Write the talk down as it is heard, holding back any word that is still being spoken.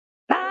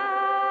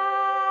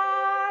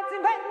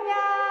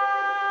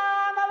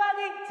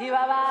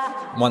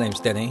My name's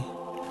Denny,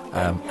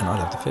 and I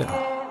love the theatre.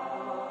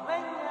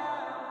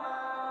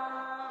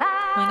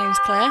 My name's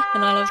Claire,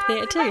 and I love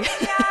theatre too.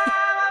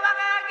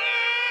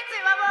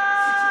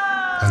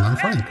 And I'm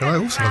Frank, and I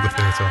also love the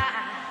theatre.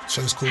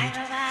 Show's called...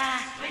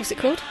 What's it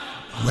called?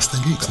 West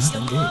End Geeks. West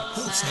End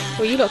Geeks.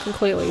 Well, you lot can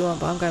call it what you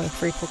want, but I'm going with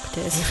Three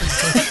Pocketeers.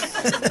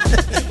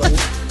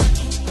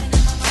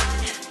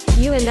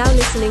 You are now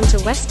listening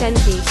to West End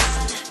Geeks.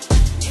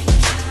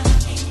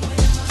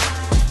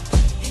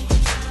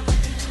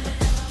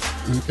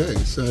 Okay,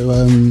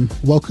 so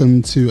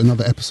welcome to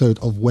another episode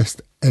of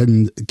West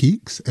End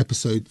Geeks,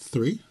 episode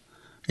 3,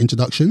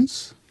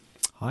 introductions.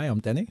 Hi, I'm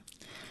Denny.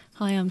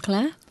 Hi, I'm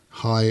Claire.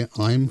 Hi,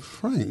 I'm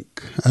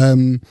Frank.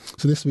 So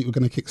this week we're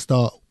going to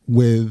kickstart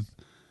with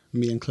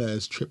me and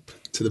Claire's trip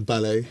to the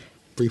ballet,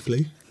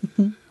 briefly,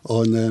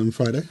 on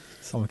Friday.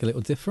 Something a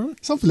little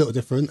different. Something a little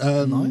different,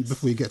 Nice.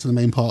 before we get to the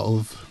main part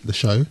of the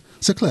show.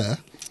 So Claire...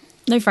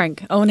 No,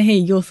 Frank, I want to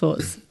hear your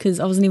thoughts, because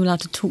I wasn't even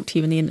allowed to talk to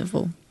you in the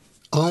interval.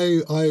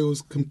 I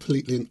was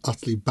completely and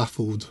utterly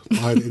baffled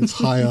by the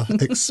entire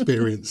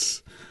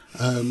experience.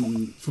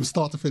 From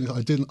start to finish,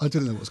 I didn't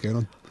know what was going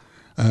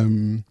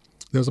on.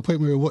 There was a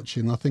point where we were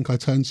watching, I think I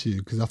turned to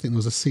you, because I think there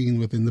was a scene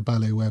within the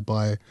ballet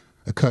whereby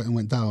a curtain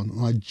went down,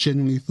 and I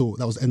genuinely thought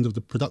that was the end of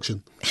the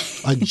production.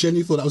 I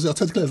genuinely thought that was it. I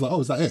turned to Claire, I was like, oh,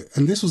 is that it?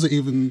 And this wasn't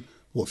even,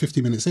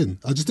 50 minutes in?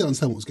 I just didn't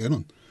understand what was going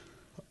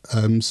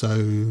on.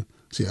 So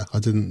yeah, I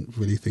didn't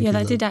really think... Yeah,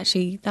 that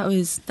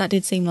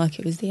did seem like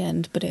it was the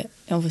end, but it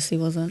obviously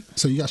wasn't.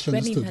 So you actually We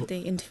hadn't even understood...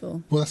 had the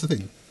interval. Well, that's the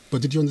thing.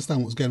 But did you understand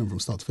what was going on from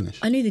start to finish?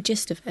 I knew the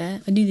gist of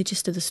it. I knew the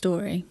gist of the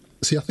story.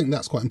 See, I think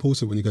that's quite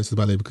important when you go to the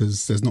ballet,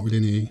 because there's not really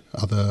any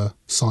other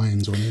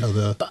signs or any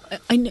other... But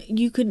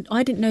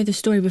I didn't know the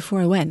story before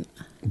I went.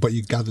 But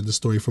you gathered the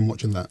story from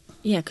watching that?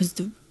 Yeah, because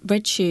the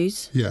red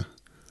shoes. Yeah.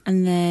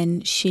 And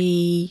then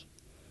she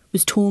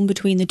was torn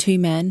between the two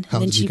men. How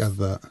and then did you gather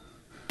that?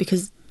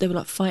 Because they were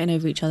like fighting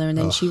over each other, and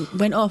then she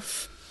went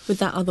off with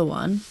that other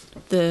one.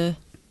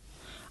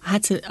 I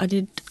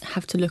did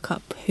have to look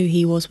up who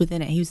he was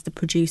within it. He was the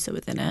producer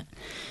within it.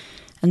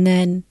 And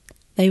then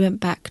they went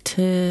back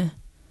to...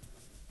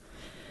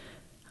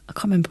 I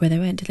can't remember where they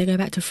went. Did they go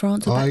back to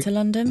France or back to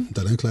London? I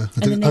don't know, Claire. I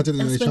didn't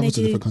really travel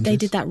to different countries. They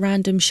did that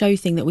random show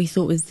thing that we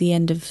thought was the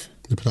end of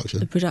the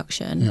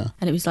production. Yeah.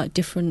 And it was like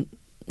different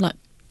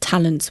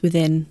talents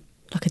within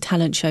like a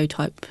talent show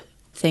type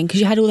thing. Because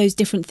you had all those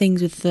different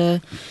things with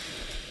the...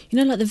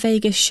 like the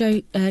Vegas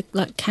show,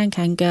 like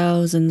Can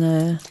Girls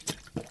and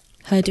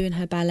her doing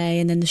her ballet,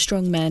 and then the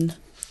strong men.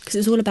 Because it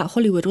was all about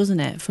Hollywood,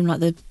 wasn't it? From like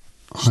the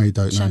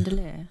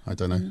chandelier. I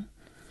don't know.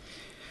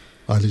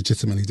 I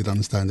legitimately didn't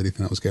understand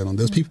anything that was going on.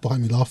 There was people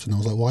behind me laughing. I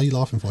was like, why are you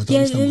laughing for? I don't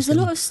understand there was a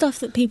lot of stuff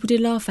that people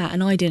did laugh at,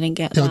 and I didn't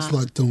get that. I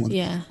just don't want...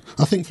 Yeah.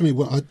 I think for me,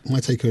 my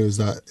take is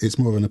that it's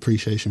more of an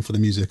appreciation for the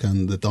music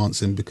and the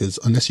dancing, because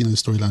unless you know the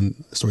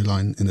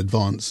storyline in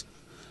advance,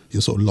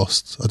 you're sort of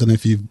lost. I don't know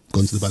if you've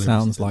gone to the ballet.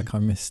 Sounds like I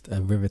missed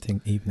a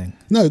riveting evening.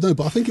 No,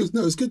 but I think it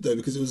was good though,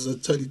 because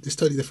it's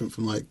totally different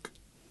from like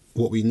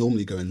what we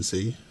normally go and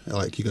see.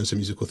 Like you go to a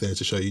musical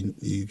theatre show,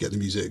 you get the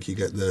music, you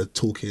get the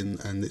talking,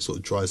 and it sort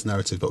of drives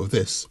narrative. But with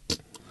this,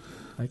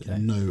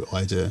 no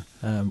idea.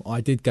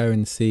 I did go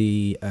and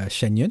see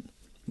Shen Yun.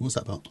 What's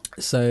that about?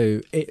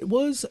 So it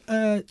was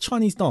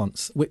Chinese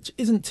dance, which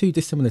isn't too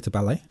dissimilar to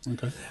ballet.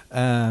 Okay.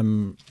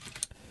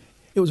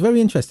 It was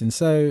very interesting.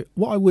 So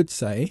what I would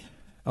say,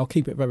 I'll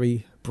keep it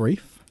very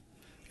brief,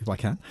 if I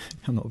can.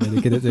 I'm not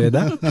really good at doing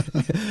that.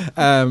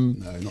 No,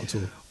 not at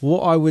all.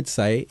 What I would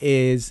say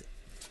is,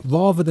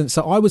 rather than...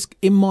 So I was,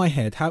 in my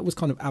head, how it was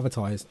kind of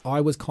advertised, I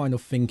was kind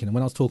of thinking, and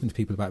when I was talking to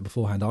people about it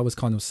beforehand, I was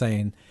kind of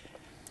saying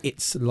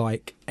it's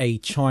like a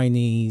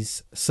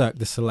Chinese Cirque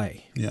du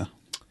Soleil. Yeah.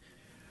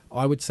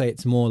 I would say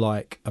it's more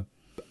like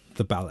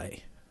the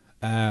ballet.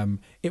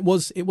 It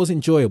was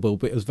enjoyable,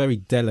 but it was very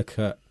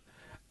delicate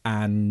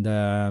and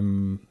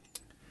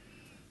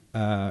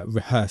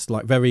rehearsed,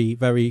 like very,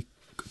 very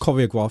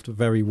choreographed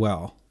very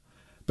well.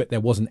 But there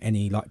wasn't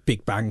any like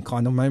big bang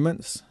kind of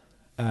moments,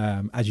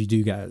 as you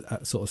do get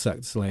at sort of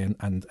Cirque du Soleil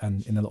and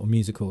in a lot of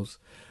musicals.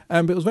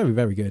 But it was very,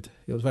 very good.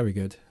 It was very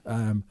good.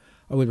 I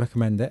would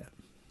recommend it.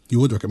 You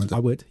would recommend it? I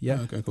would, yeah.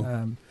 Oh, okay,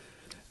 cool.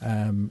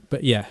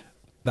 But yeah,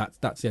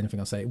 that's the only thing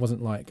I'll say. It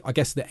wasn't like, I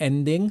guess the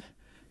ending,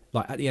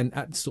 like at the end,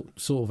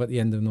 sort of at the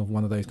end of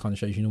one of those kind of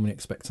shows, you normally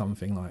expect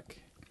something like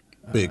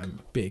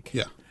big.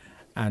 Yeah.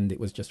 And it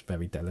was just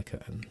very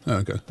delicate, and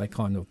they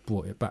kind of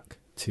brought it back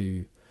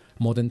to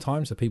modern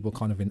times. So people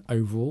kind of in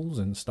overalls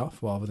and stuff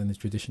rather than the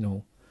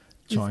traditional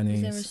Chinese.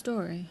 Is there a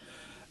story?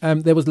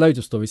 There was loads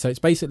of stories. So it's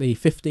basically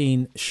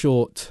 15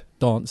 short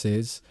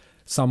dances.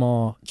 Some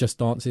are just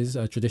dances,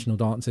 traditional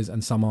dances,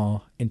 and some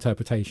are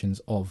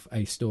interpretations of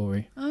a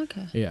story. Oh,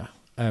 okay. Yeah.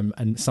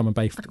 And some are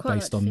based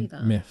on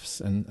myths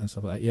and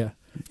stuff like that. Yeah.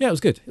 Yeah, it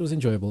was good. It was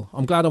enjoyable.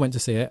 I'm glad I went to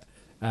see it.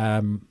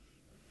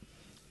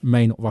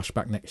 May not rush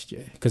back next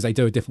year, because they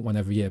do a different one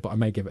every year, but I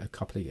may give it a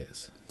couple of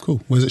years. Cool.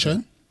 Where's it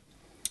showing?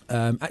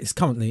 It's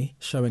currently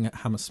showing at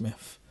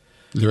Hammersmith.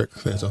 Lyric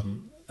Theatre?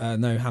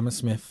 No,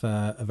 Hammersmith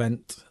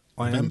event.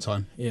 I am. Event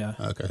time. Yeah.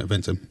 Okay,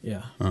 Eventim.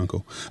 Yeah. Oh,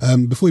 cool.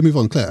 Before we move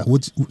on, Claire,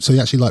 so you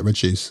actually like Red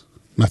Shoes?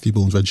 Matthew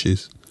Bourne's Red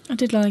Shoes? I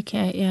did like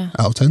it, yeah.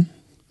 Out of 10?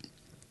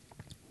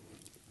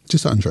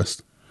 Just out of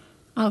interest.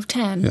 Out of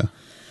 10? Yeah.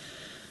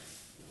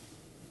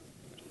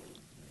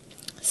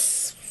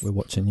 We're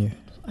watching you.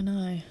 I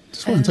know.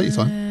 Just go on, take your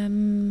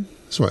time.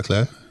 It's all right,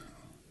 Claire.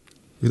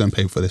 We don't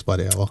pay for this by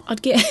the hour.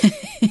 I'd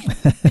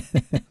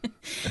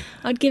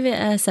give it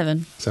a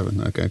 7.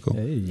 7, okay, cool.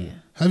 Hey. Yeah.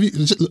 Have you,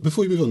 look,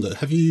 before we move on though,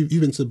 you've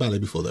been to the ballet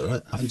before though,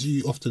 right? And do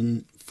you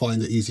often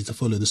find it easy to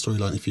follow the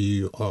storyline if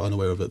you are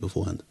unaware of it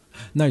beforehand?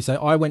 No, so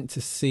I went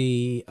to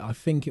see, I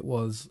think it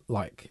was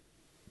like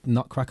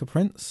Nutcracker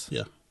Prince.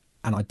 Yeah.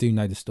 And I do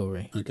know the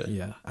story. Okay.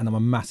 Yeah. And I'm a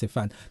massive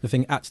fan. The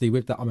thing actually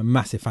with that, I'm a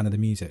massive fan of the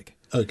music.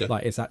 Okay.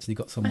 Like it's actually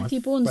got some of Matthew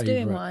my Bourne's doing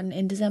favourite one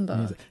in December.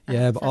 music.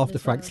 Yeah, but after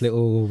Sadness Frank's Wells.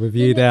 little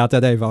review there, I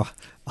don't know if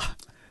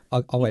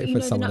I'll wait You for know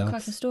the someone Nutcracker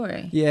else.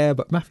 story? Yeah,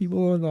 but Matthew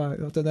Bourne, like,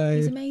 I don't know.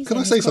 He's amazing. Can I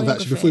his say something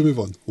actually before we choreography. move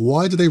on?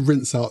 Why do they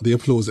rinse out the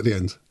applause at the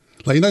end?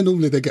 Like, you know,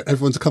 normally they get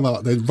everyone to come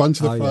out, they run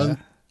to the Oh, front,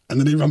 yeah. and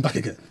then they run back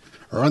again.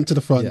 Run to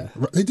the front. Yeah.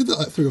 They did that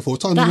like 3 or 4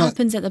 times. That I'm like,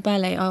 happens at the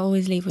ballet. I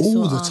always leave with all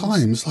sore the arms.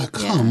 time. It's like,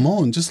 Yeah. come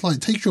on, just like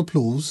take your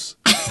applause,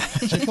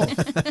 check off.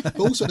 But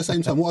also at the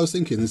same time, what I was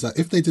thinking is that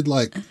if they did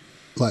like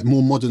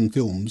more modern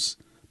films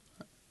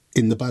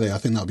in the ballet, I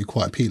think that would be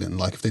quite appealing.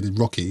 Like if they did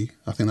Rocky,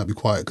 I think that'd be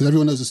quite, because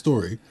everyone knows the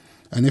story,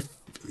 and if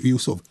you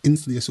sort of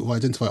instantly sort of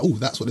identify, oh,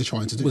 that's what they're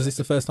trying to do. Was this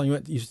the first time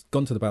you've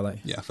gone to the ballet?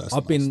 Yeah, first.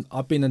 I've been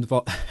I've been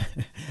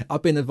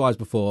advised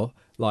before,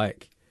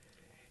 like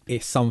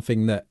it's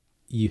something that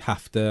you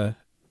have to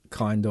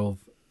kind of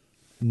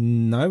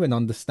know and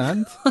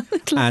understand. I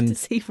would love And to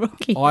see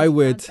Rocky. I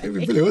would, It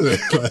was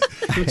brilliant, wasn't it?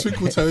 Like, the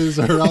twinkle toes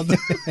around.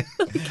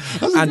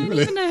 That's I don't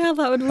brilliant. even know how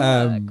that would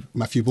work.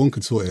 Matthew Bourne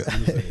could sort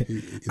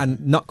it. and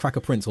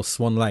Nutcracker Prince or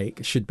Swan Lake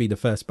should be the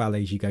first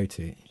ballets you go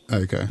to.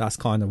 Okay. That's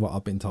kind of what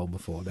I've been told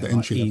before. They're The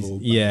entry easy- level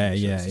Yeah, ballet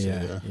yeah, shows,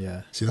 yeah,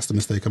 yeah. See, that's the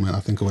mistake I made. I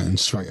think I went in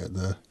straight at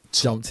the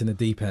Jumped in the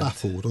deep end.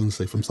 baffled,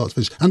 honestly, from start to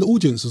finish. And the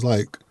audience was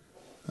like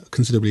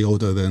considerably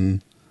older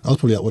than I was,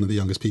 probably like one of the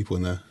youngest people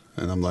in there,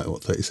 and I'm like,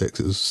 what, 36?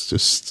 It was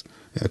just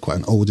quite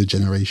an older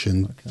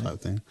generation type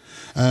thing.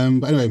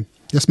 But anyway,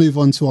 let's move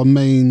on to our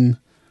main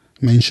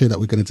show that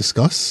we're going to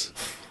discuss.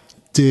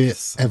 Dear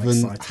Yes, I'm Evan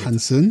excited.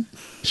 Hansen,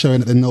 showing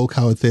at the Noel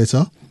Coward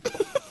Theatre.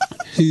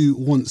 Who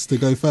wants to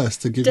go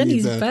first to give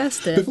Denny's me the...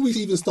 bursting. Before we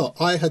even start,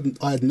 I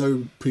had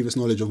no previous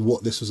knowledge of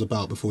what this was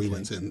about before we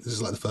went in. This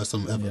is like the first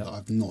time ever Yeah. that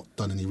I've not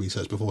done any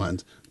research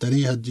beforehand.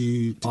 Denny, did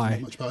you know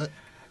much about it?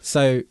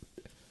 So,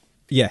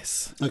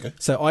 yes. Okay.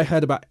 So I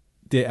heard about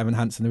Dear Evan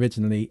Hansen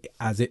originally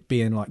as it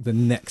being like the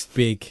next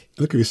big.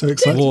 Look at me, so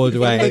excited.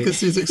 Broadway. I can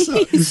see his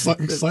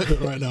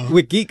excitement right now.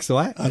 We're geeks,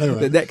 right? I know, right?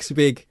 The next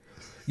big.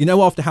 You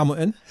know, after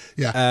Hamilton,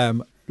 Yeah.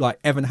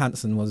 like Dear Evan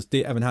Hansen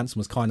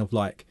was kind of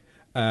like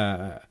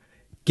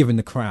given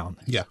the crown.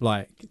 Yeah.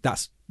 Like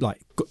that's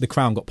like the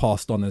crown got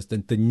passed on as the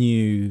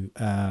new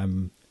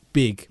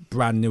big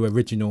brand new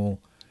original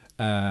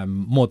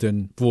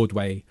modern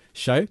Broadway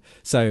show.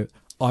 So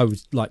I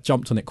was like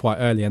jumped on it quite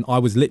early, and I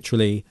was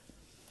literally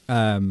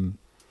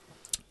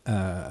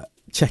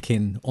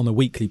checking on a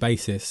weekly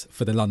basis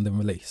for the London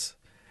release,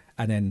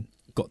 and then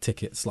got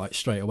tickets like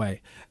straight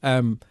away.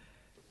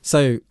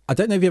 So I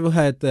don't know if you ever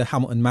heard the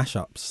Hamilton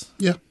mashups.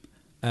 Yeah.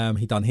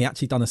 He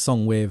actually done a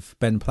song with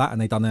Ben Platt, and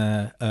they done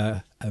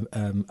a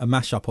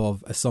mashup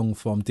of a song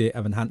from Dear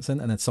Evan Hansen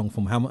and a song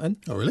from Hamilton.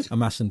 Oh, really? I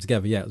mashed them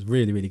together. Yeah, it was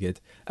really, really good.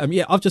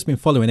 Yeah, I've just been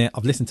following it.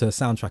 I've listened to the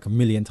soundtrack a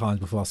million times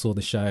before I saw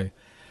the show,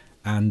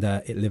 and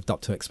it lived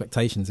up to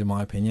expectations, in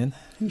my opinion.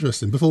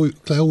 Interesting.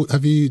 Claire,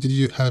 did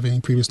you have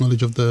any previous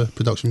knowledge of the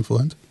production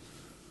beforehand?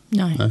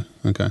 No. No.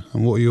 Okay.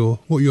 And what are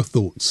your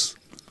thoughts?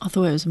 I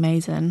thought it was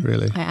amazing.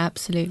 Really? I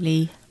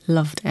absolutely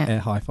loved it. Air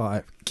high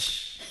five.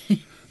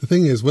 The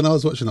thing is, when I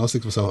was watching, I was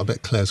thinking to myself, I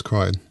bet Claire's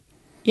crying.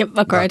 Yep,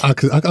 I cried.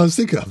 I was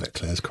thinking, I bet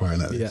Claire's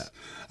crying at this.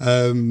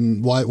 Yeah.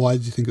 Why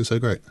did you think it was so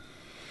great?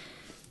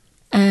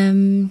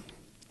 The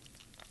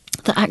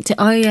actor,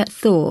 I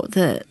thought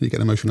that, You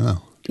get emotional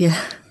now. yeah,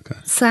 Okay.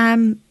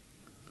 Sam,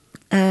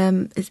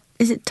 is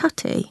it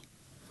Tutty?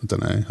 I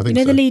don't know. I think You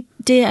know so. the lead,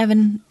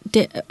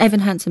 Evan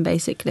Hansen,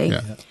 basically.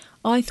 Yeah.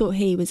 I thought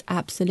he was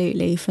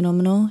absolutely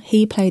phenomenal.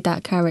 He played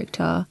that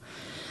character.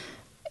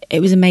 It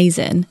was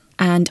amazing.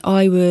 And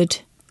I would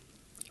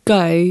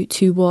go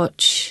to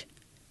watch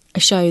a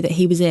show that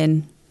he was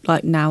in.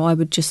 Like now, I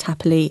would just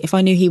happily, if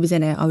I knew he was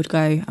in it, I would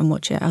go and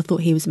watch it. I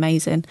thought he was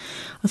amazing.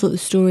 I thought the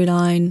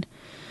storyline,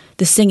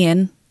 the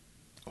singing,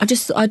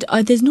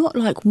 there's not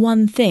like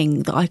one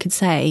thing that I could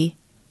say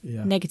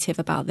Yeah. negative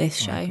about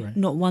this I show. agree.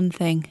 Not one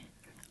thing.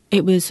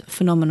 It was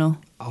phenomenal.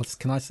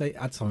 Can I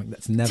add something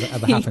that's never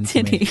ever happened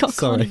to me? I can't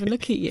Sorry. even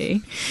look at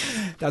you.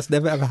 That's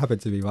never ever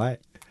happened to me, right?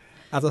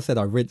 As I said,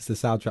 I rinsed the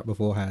soundtrack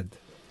beforehand.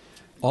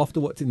 After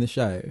watching the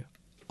show,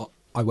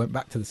 I went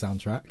back to the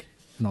soundtrack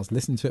and I was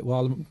listening to it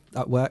while I'm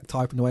at work,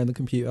 typing away on the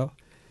computer.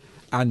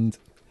 And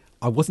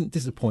I wasn't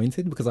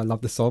disappointed because I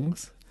love the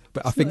songs,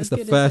 but I think not it's as the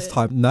good, is first it?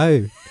 time.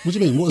 No, What do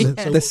you mean? What was it?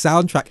 Yeah. So, the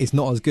soundtrack is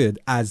not as good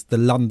as the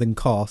London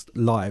cast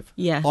live.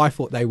 Yeah. I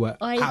thought they were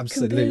I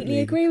absolutely completely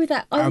agree with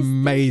that. I was thinking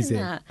amazing.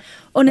 that.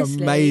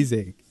 Honestly,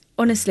 Amazing.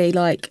 Honestly,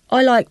 like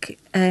I like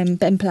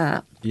Ben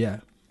Platt, Yeah.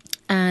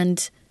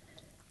 and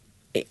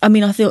I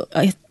mean, from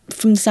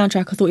the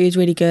soundtrack, I thought he was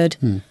really good,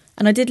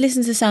 and I did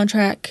listen to the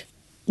soundtrack,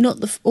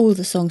 not all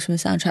the songs from the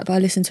soundtrack, but I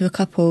listened to a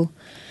couple,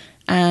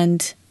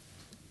 and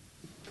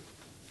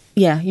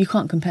yeah, you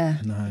can't compare.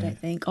 No. I don't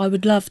think. I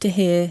would love to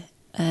hear.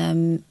 I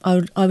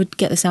would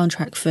get the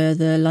soundtrack for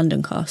the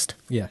London cast.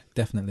 Yeah,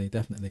 definitely.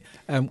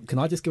 Can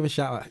I just give a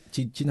shout out?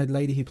 Do you know the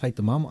lady who played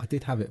the mum? I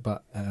did have it,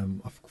 but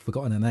I've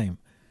forgotten her name.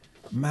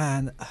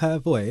 Man, her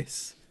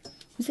voice.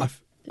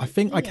 I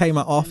think I came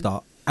out after,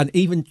 and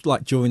even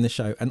like during the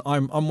show. And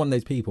I'm one of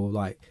those people,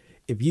 like,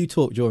 if you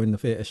talk during the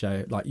theatre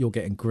show, like, you're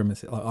getting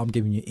grimaces, like I'm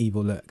giving you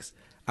evil looks.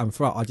 And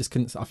throughout, I just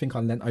couldn't. I think I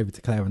leant over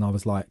to Claire and I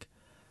was like,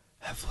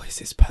 her voice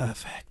is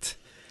perfect.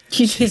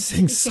 She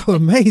sings so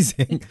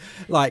amazing.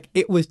 Like,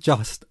 it was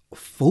just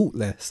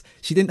faultless.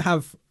 She didn't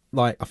have,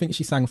 like, I think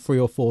she sang 3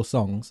 or 4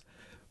 songs,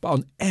 but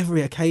on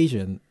every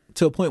occasion,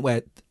 to a point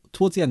where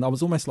towards the end I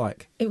was almost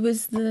like, It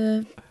was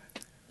the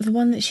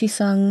one that she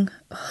sung.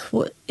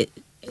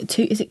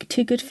 Is it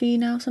Too Good For You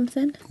Now?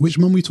 Something which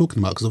mum were you talking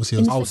about? Because obviously,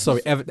 I was, oh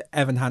sorry,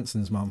 Evan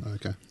Hansen's mum.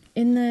 okay.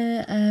 in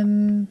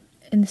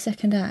the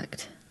second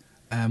act.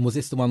 Was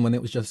this the one when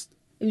it was just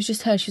It was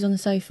just her. She was on the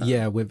sofa.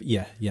 yeah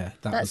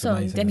that that was song.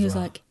 amazing Then he as was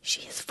well. like,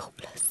 "She is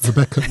faultless."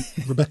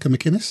 Rebecca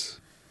McInnes.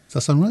 Does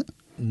that sound right?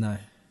 No,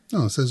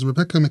 Oh, it says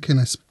Rebecca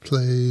McInnes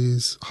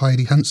plays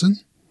Heidi Hansen.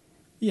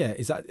 yeah,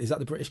 is that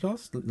the British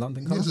cast, the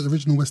London cast? Yes, the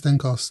original West End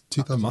cast, It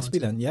 2000. must be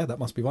then. Yeah, that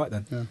must be right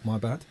then. Yeah. My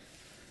bad.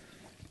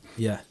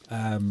 Yeah.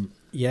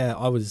 Yeah,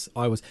 I was.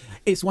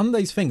 It's one of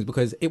those things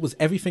because it was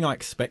everything I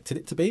expected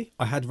it to be.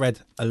 I had read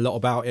a lot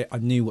about it. I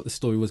knew what the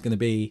story was going to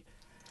be,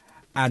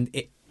 and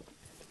it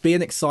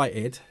being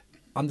excited,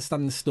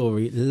 understanding the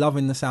story,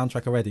 loving the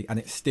soundtrack already, and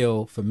it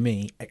still, for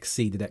me,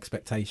 exceeded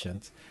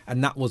expectations.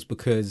 And that was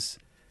because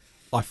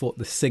I thought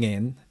the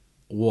singing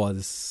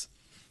was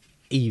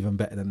even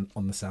better than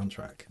on the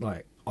soundtrack.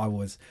 Like,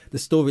 the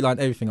storyline,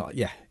 everything. Like,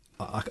 yeah,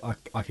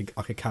 I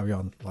could carry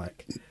on.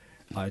 Like,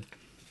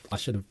 I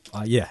should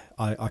have.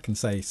 I can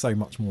say so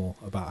much more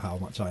about how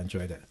much I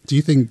enjoyed it. Do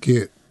you think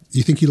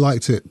you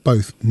liked it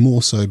both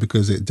more so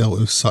because it dealt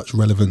with such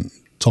relevant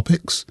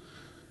topics,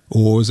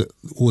 or was it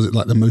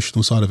like the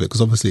emotional side of it? Because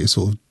obviously it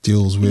sort of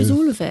deals It was with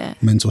all of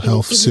it. mental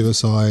health, It was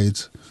suicide,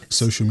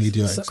 social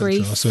media, etc.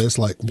 grief, So it's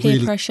like peer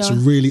really, pressure. it's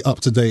really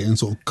up to date and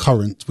sort of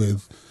current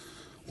with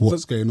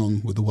what's going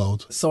on with the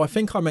world. So I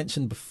think I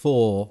mentioned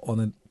before on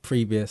a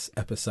previous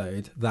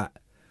episode that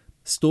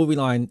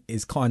storyline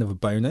is kind of a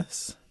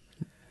bonus.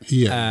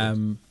 Yeah,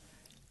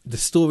 The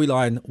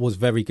storyline was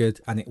very good,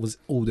 and it was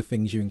all the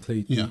things you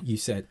include. Yeah. You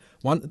said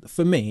one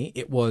for me.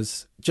 It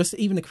was just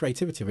even the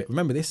creativity of it.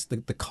 Remember this: the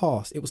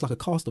cast. It was like a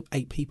cast of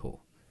 8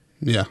 people.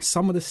 yeah.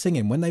 Some of the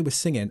singing, when they were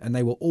singing and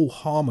they were all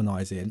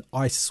harmonising,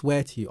 I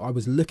swear to you, I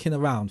was looking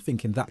around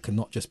thinking that could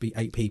not just be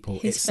 8 people.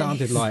 His it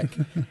sounded face. like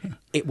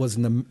it was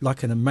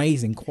like an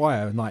amazing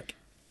choir, and like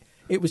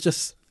it was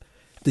just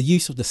the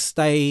use of the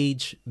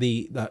stage,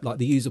 the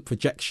use of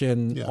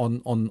projection Yeah.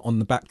 on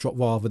the backdrop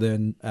rather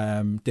than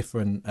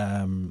different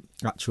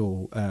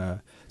actual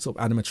sort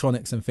of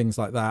animatronics and things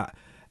like that.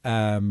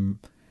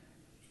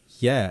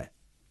 Yeah.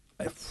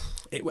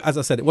 As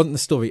I said, it wasn't the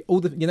story. All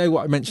the, you know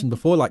what I mentioned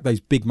before, like those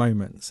big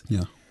moments.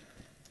 Yeah.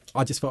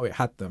 I just felt it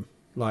had them.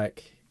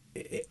 Like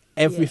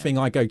everything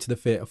I go to the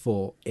theatre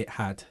for, it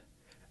had.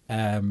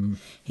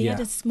 He had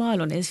a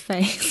smile on his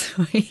face,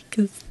 right?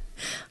 Because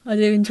I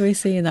do enjoy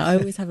seeing that. I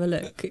always have a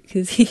look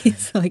because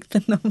he's like the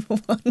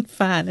 #1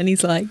 fan, and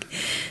he's like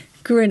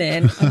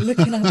grinning and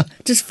looking up,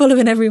 just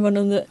following everyone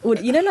on the.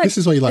 You know, like This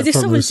is why you like as if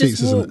front row someone's seats,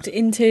 just isn't walked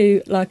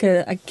into like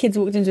a kid's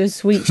walked into a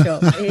sweet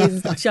shop. It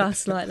is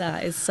just like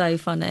that. It's so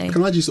funny. I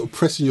can imagine you sort of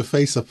pressing your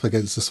face up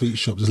against the sweet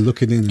shop, just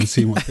looking in and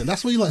seeing what's going on.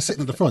 That's why you like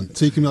sitting at the front,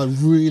 so you can be like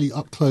really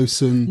up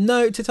close and.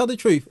 No, to tell the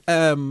truth,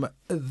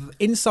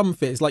 in some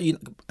theatres, like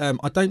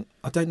I don't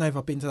know if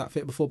I've been to that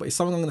theatre before, but it's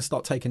something I'm going to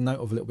start taking note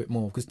of a little bit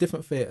more because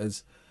different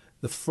theatres,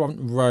 the front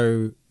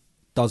row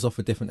does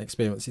offer different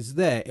experiences.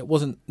 There, it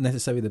wasn't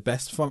necessarily the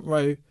best front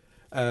row,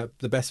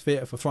 the best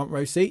theatre for front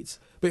row seats,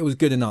 but it was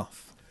good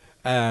enough.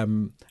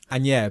 And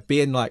yeah,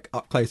 being like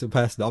up close and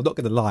personal, I'm not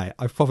going to lie,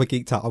 I probably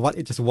geeked out. I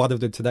wanted just one of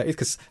them to notice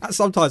because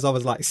sometimes I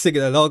was like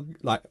singing along,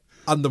 like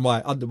under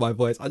my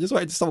voice. I just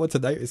wanted someone to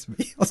notice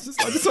me. I just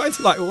wanted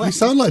to like wait. You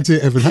sound like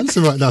dear Evan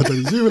Hansen right now, don't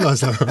you? Do you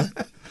realise that, right?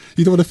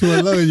 You don't want to feel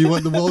alone. You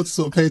want the world to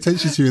sort of pay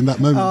attention to you in that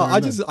moment.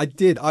 I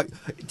did.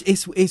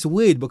 It's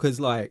weird because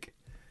like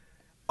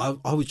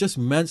I was just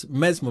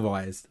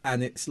mesmerised,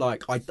 and it's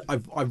like I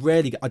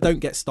don't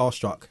get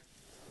starstruck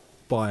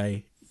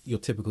by your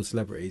typical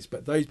celebrities,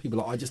 but those people,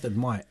 like, I just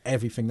admire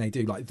everything they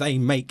do. Like, they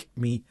make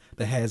me,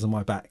 the hairs on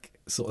my back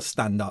sort of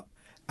stand up.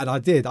 And I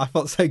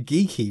felt so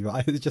geeky,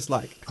 right? It was just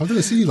like, I've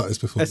never seen you like this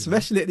before.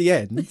 especially at the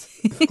end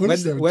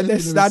Honestly, when they're I've never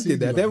standing seen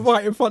there, you they're like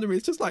right in front of me.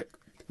 It's just like,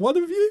 one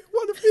of you.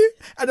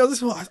 And I was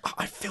just like,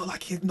 I feel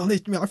like he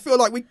acknowledged me. I feel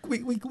like we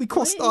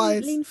crossed Why don't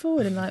eyes. you lean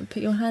forward and like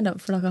put your hand up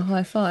for like a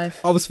high five.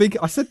 I was thinking,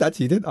 I said that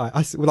to you, didn't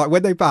I? Like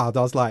when they bowed,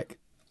 I was like,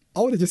 I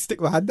want to just stick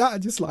my hand out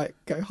and just like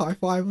go high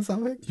five or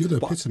something. You're the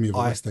But epitome of a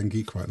I- West End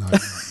geek right now.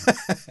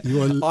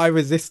 You are. I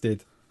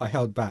resisted. I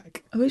held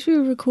back. I wish we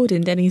were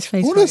recording Denny's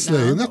face Honestly,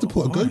 right you now. have to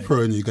put a Why?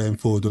 GoPro on you going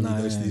forward when you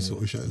No, go to these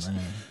sort of shows.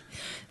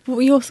 What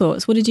were your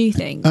thoughts? What did you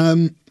think?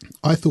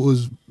 I thought it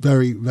was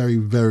very, very,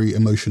 very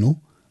emotional.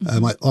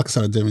 Like I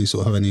said, I didn't really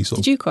sort of have any sort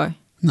Did of. you cry?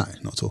 No,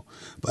 not at all.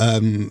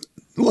 I'm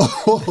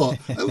not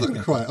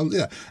gonna cry.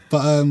 Yeah,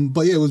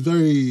 but yeah, it was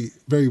very,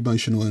 very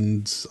emotional,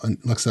 and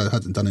like I said, I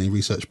hadn't done any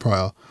research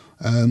prior.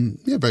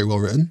 Yeah, very well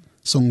written.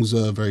 Songs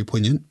are very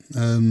poignant.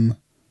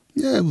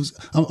 Yeah, it was.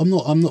 I'm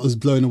not as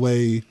blown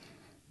away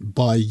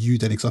by you,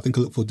 Denny, because I think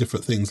I look for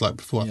different things. Like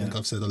before, I think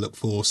I've said I look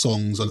for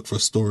songs, I look for a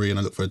story, and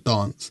I look for a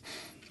dance.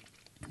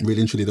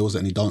 Really and truly, there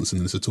wasn't any dancing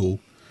in this at all.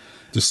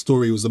 The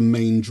story was the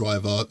main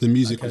driver. The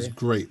music was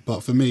great,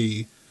 but for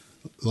me,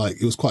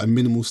 like it was quite a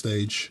minimal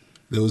stage.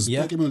 There was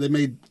don't get me wrong, they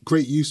made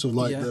great use of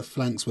like the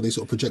flanks where they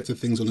sort of projected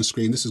things on the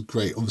screen. This is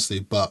great, obviously,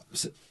 but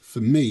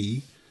for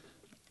me,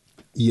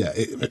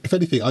 if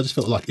anything, I just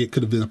felt like it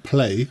could have been a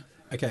play.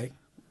 Okay.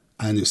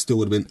 And it still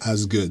would have been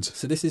as good.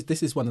 So this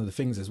is one of the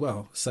things as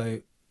well. So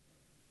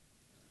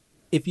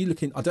if you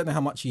look in, I don't know how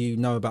much you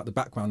know about the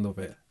background of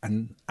it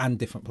and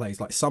different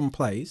plays. Like some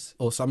plays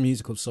or some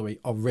musicals,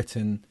 are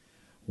written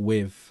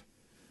with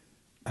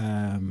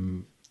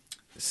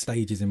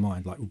stages in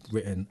mind. Like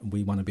written,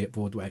 we want to be at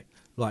Broadway,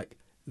 like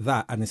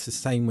that. And it's the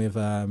same with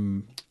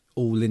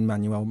all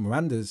Lin-Manuel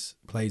Miranda's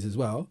plays as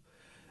well.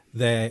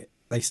 They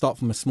start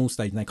from a small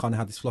stage and they kind of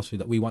have this philosophy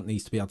that we want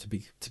these to be able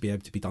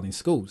to be done in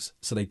schools.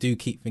 So they do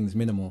keep things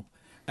minimal.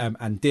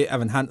 And Dear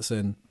Evan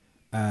Hansen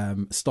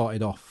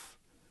started off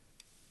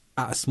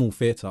at a small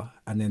theatre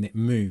and then it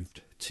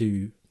moved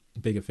to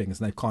bigger things.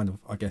 And they've kind of,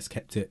 I guess,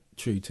 kept it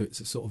true to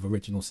its sort of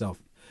original self,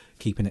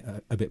 keeping it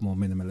a bit more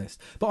minimalist.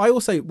 But I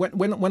also,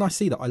 when I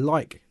see that, I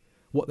like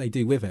what they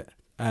do with it.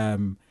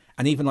 And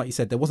even like you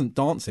said, there wasn't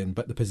dancing,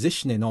 but the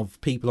positioning of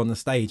people on the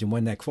stage and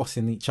when they're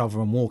crossing each other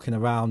and walking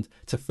around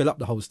to fill up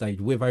the whole stage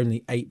with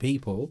only 8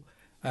 people,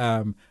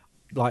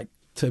 like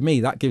to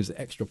me, that gives it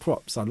extra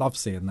props. I love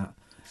seeing that.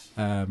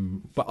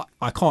 But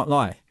I can't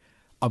lie.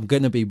 I'm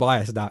going to be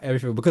biased now,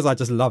 everything, because I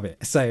just love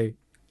it. So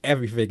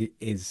everything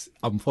is,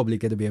 I'm probably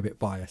going to be a bit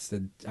biased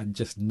and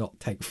just not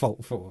take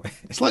fault for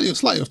it. Slightly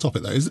off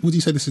topic though. Would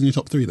you say this is in your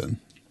top 3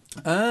 then?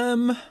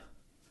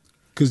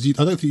 Because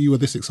I don't think you were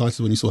this excited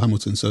when you saw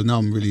Hamilton, so now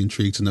I'm really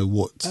intrigued to know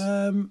what.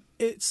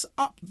 It's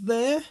up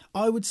there.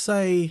 I would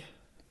say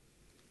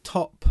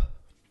top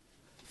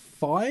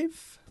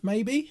 5,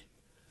 maybe.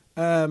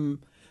 I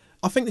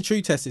think The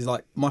True Test is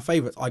like my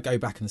favourite. I go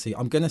back and see.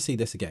 I'm going to see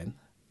this again.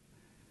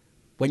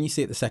 When you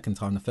see it the second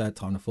time, the third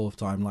time, the fourth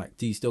time, like,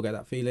 do you still get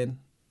that feeling?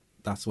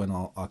 That's when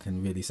I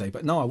can really say.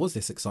 But no, I was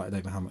this excited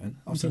over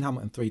Hamilton. I've seen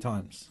Hamilton 3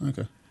 times.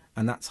 Okay.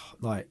 And that's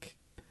like.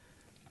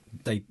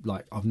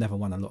 I've never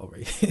won a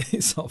lottery,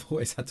 so I've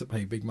always had to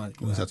pay big money.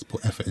 Always had to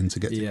put effort in to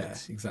get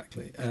tickets. Yeah,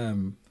 exactly.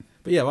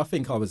 But yeah, I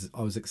think I was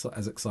as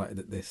excited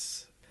at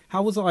this.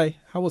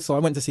 So I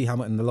went to see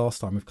Hamilton the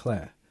last time with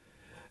Claire.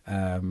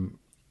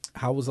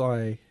 How was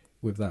I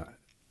with that?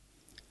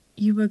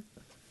 You were.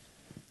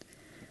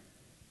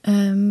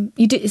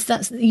 You did.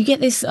 You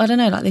get this. I don't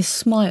know, like this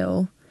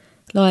smile,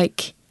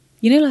 like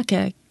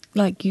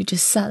like you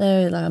just sat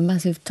there with like a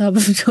massive tub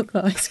of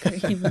chocolate ice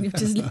cream and you're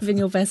just living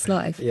your best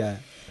life. Yeah.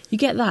 You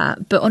get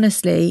that, but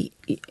honestly,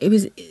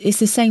 it's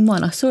the same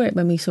one. I saw it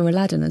when we saw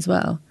Aladdin as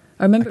well.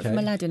 I remember it from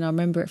Aladdin, I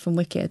remember it from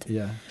Wicked.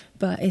 Yeah.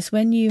 But it's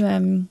when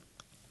you,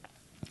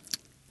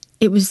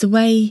 it was the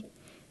way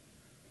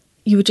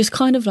you were just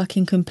kind of like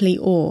in complete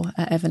awe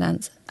at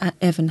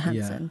Evan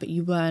Hansen, but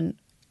you weren't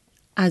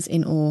as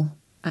in awe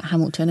at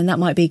Hamilton. And that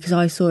might be because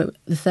I saw it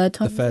the third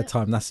time. The third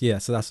time, so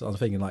that's what I was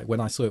thinking. Like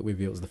when I saw it with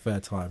you, it was the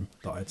third time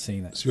that I'd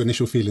seen it. So your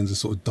initial feelings have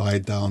sort of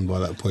died down by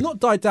that point. Not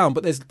died down,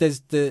 but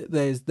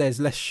there's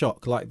less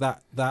shock like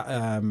that.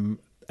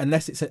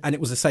 Unless it's and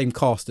it was the same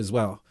cast as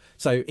well.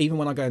 So even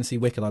when I go and see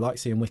Wicked, I like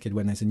seeing Wicked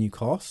when there's a new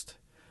cast,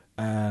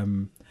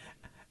 and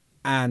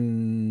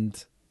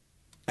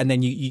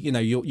then you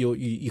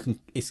can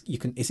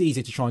it's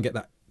easy to try and get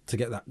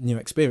that new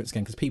experience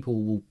again because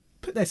people will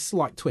put their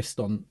slight twist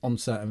on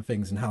certain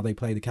things and how they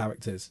play the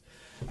characters.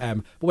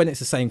 But when it's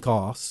the same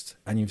cast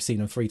and you've seen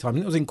them 3 times,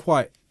 and it was in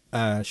quite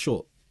a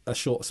short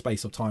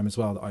space of time as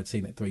well that I'd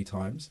seen it 3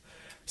 times.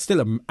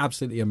 Still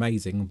absolutely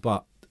amazing,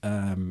 but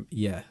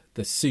the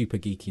super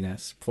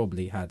geekiness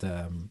probably had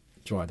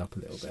dried up a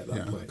little bit at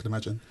that point. I can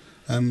imagine.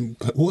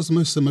 What was the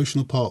most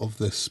emotional part of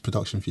this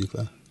production for you,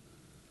 Claire?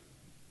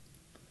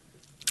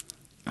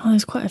 Oh,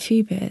 there's quite a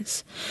few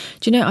bits.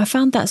 Do you know, I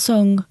found that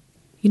song,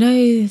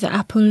 the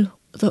Apple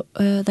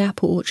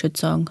Orchard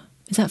song.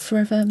 Is that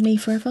Forever? Me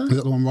Forever? Is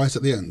that the one right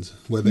at the end?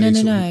 Where they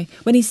No.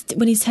 When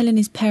he's telling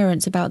his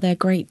parents about their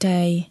great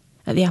day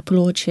at the Apple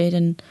Orchard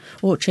and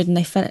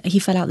he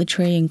fell out the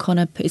tree and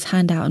Connor put his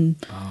hand out and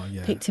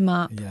picked him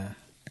up. Yeah.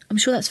 I'm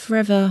sure that's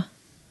Forever.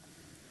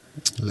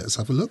 Let's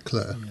have a look,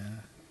 Claire.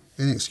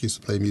 Any excuse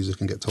to play music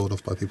and get told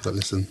off by people that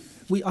listen.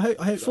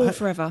 Four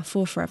forever.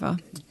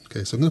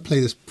 Okay, so I'm going to play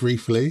this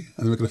briefly,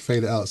 and then we're going to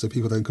fade it out so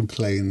people don't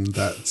complain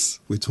that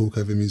we talk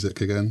over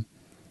music again.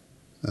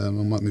 I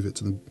might move it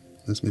to the...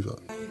 Let's move it.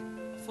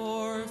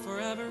 For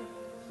forever,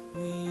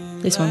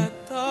 we This one.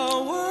 let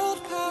the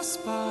world pass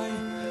by.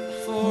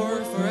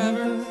 For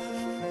forever,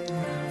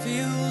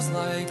 feels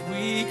like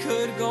we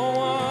could go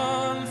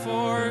on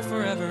for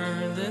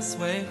forever this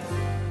way.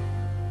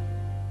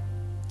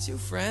 Two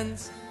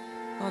friends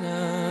on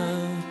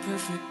a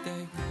perfect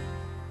day.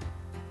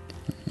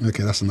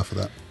 Okay, that's enough of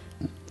that.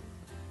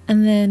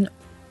 And then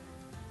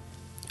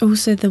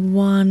also the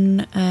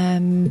one,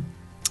 no,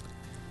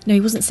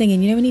 he wasn't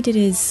singing. You know when he did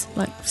his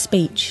like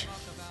speech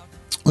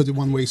Oh, the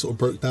one where he sort of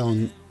broke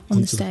down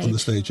on the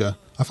stage, yeah.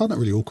 I found that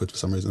really awkward for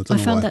some reason. I don't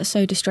know found why. that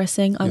so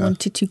distressing. I Yeah.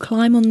 wanted to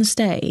climb on the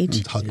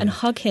stage And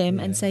hug him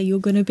and say, "You're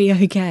going to be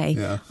okay."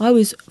 Yeah. I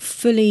was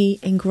fully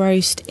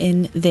engrossed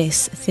in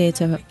this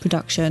theatre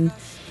production.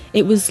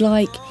 It was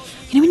like,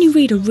 you know, when you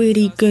read a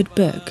really good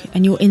book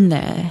and you're in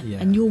there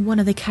and you're one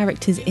of the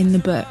characters in the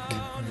book.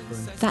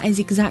 That is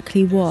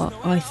exactly what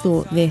I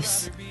thought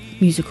this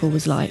musical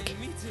was like.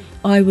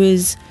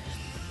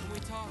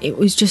 It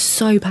was just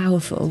so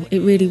powerful.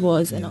 It really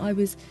was. And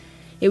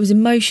it was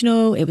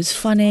emotional, it was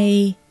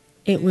funny,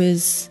 there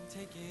was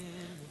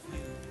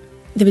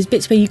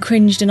bits where you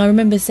cringed, and I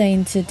remember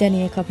saying to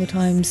Denny a couple of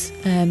times,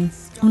 oh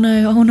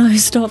no,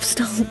 stop,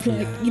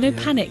 like,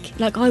 panic.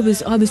 Like I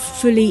was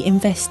fully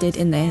invested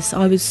in this.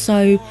 I was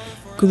so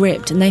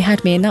gripped, and they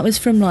had me, and that was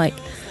from like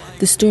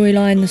the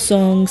storyline, the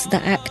songs,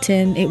 the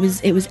acting. It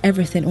was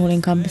everything, all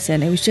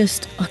encompassing. It was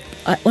just,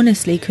 I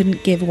honestly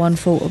couldn't give one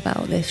thought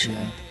about this show.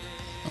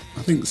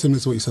 I think similar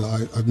to what you said,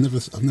 I've never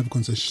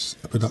gone to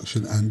a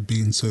production and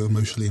been so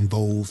emotionally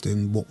involved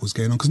in what was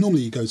going on. Because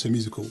normally you go to a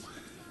musical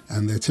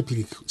and they're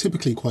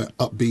typically quite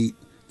upbeat.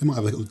 They might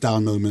have a little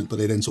down moment, but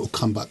they then sort of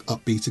come back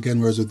upbeat again.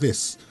 Whereas with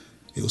this,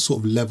 it was sort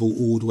of level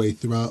all the way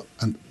throughout.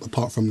 And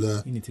apart from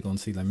You need to go and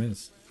see Les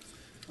Mis.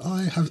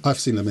 I've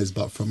seen Les Mis,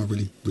 but from a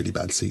really, really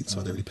bad seat, so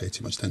I don't really pay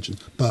too much attention.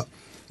 But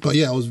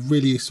yeah, I was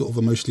really sort of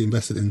emotionally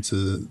invested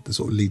into the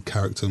sort of lead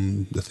character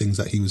and the things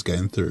that he was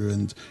going through.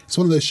 And it's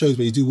one of those shows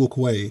where you do walk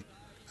away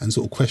and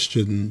sort of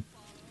question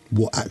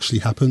what actually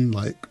happened.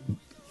 Like,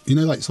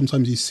 like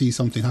sometimes you see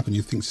something happen,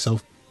 you think to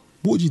yourself,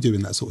 what would you do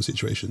in that sort of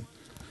situation?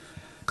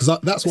 Because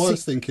that's what I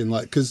was thinking,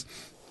 like, because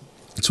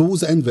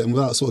towards the end of it, and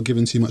without sort of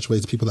giving too much away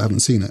to people that haven't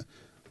seen it,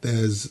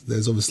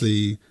 there's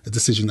obviously a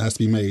decision that has to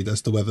be made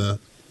as to whether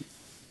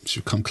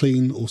should come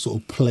clean or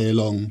sort of play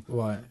along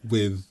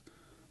with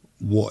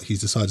what he's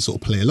decided to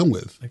sort of play along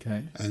with.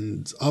 Okay.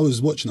 And I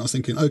was watching, I was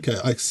thinking, okay,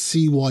 I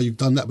see why you've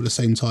done that, but at the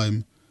same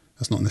time,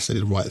 that's not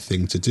necessarily the right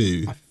thing to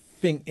do. I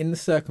think in the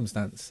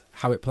circumstance,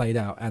 how it played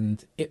out,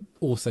 and it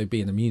also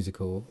being a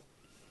musical,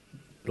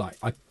 like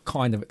I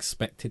kind of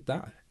expected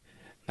that.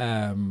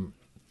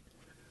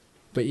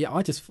 But yeah,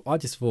 I just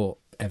thought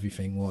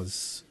everything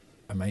was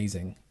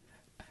amazing.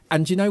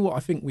 And do you know what I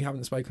think we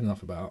haven't spoken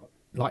enough about?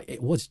 Like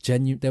it was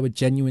genuine. There were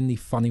genuinely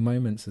funny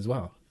moments as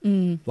well.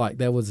 Like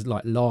there was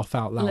like laugh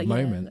out loud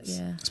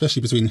moments,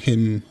 especially between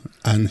him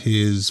and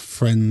his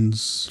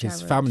friends,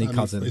 his family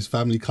cousin,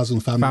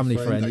 family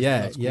friend.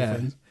 Yeah,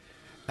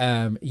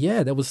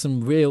 there was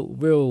some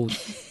real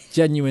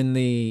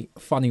genuinely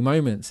funny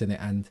moments in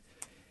it, and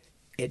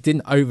it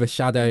didn't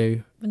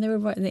overshadow. When they were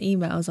writing the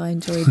emails, I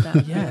enjoyed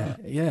that.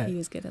 yeah, he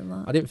was good in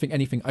that. I didn't think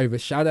anything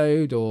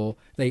overshadowed, or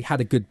they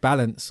had a good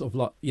balance of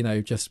like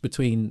just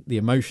between the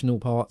emotional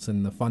parts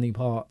and the funny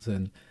parts,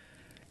 and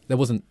there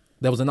was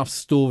enough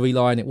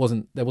storyline.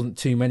 There wasn't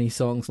too many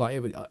songs.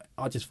 Like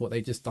I just thought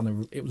they just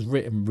it was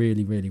written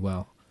really, really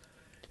well,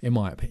 in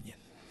my opinion.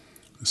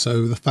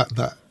 So the fact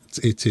that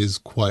it is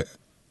quite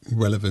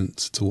relevant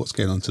to what's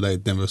going on today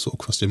never sort of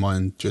crossed your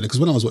mind during it? Because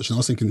when I was watching, I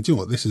was thinking, do you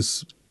know what, this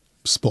is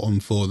spot on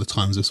for the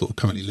times we're sort of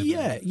currently living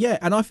in. Yeah,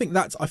 and I think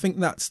that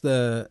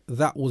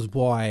was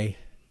why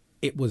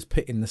it was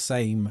put in the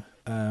same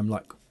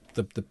like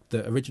the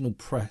original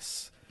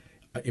press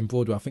in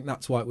Broadway. I think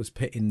that's why it was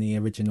put in the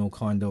original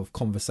kind of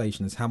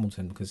conversation as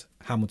Hamilton, because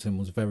Hamilton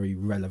was very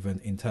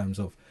relevant in terms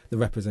of the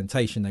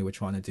representation they were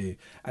trying to do.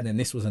 And then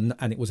this was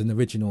it was an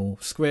original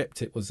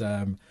script. It was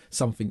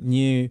something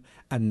new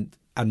and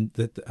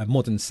the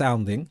modern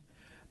sounding.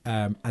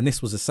 And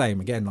this was the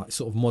same again, like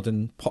sort of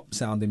modern pop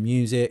sounding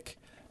music.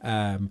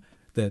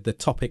 The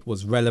topic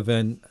was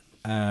relevant,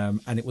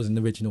 and it was an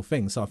original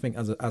thing. So I think,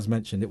 as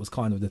mentioned, it was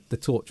kind of the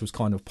torch was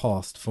kind of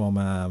passed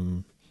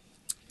from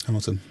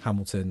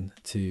Hamilton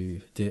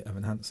to Dear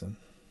Evan Hansen.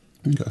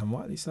 Okay. And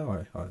rightly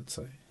so, I'd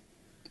say.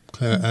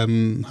 Claire,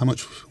 how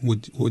much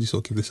what would you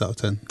sort of give this out of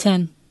 10?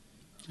 10.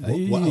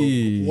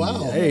 Hey,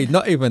 wow! Hey,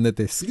 not even a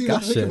Did you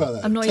not think discussion. about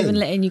that? I'm not 10. even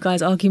letting you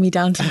guys argue me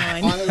down to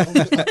 9.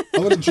 I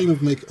wouldn't dream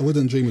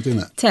of doing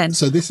that. 10.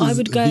 So this I is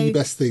would go- the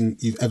best thing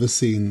you've ever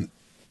seen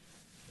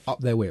Up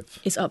there with.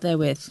 It's up there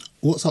with.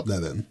 What's up there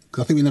then?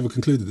 Because I think we never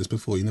concluded this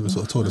before. You never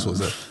sort of told us what was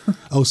there.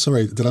 Oh,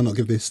 sorry. Did I not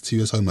give this to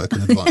you as homework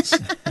in advance?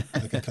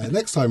 Okay, Claire.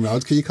 Next time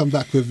round, can you come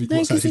back with No,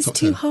 what's because actually it's top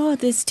too 10? hard.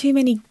 There's too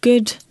many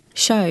good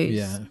shows.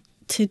 Yeah.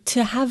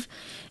 To have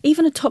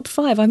even a top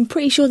 5. I'm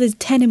pretty sure there's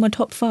 10 in my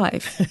top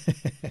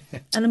 5.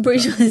 And I'm pretty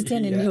sure there's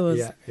 10 in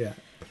yours. Yeah.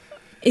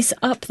 It's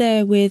up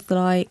there with,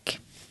 like,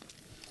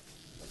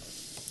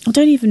 I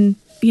don't even,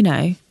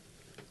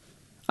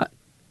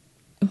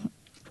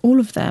 all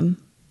of them.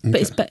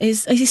 Okay. But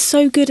it's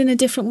so good in a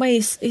different way.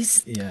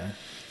 It's Yeah.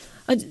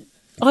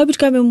 I would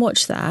go and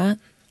watch that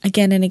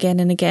again and again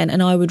and again,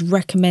 and I would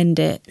recommend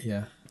it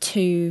Yeah.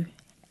 to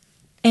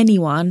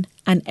anyone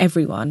and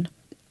everyone.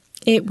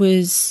 It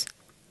was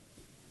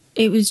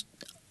it was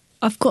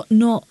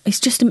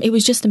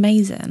just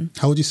amazing.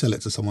 How would you sell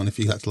it to someone if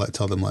you had to like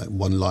tell them like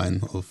one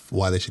line of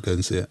why they should go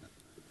and see it?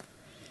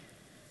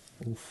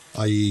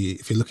 I.e.,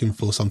 if you're looking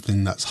for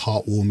something that's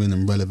heartwarming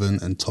and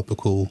relevant and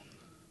topical,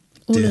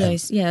 All Yeah. of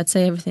those, I'd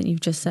say everything you've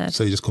just said.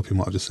 so you just copy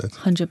what I've just said.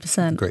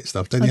 100%. Great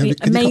stuff. I'd Denny, be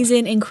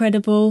amazing,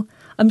 incredible.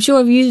 I'm sure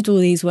I've used all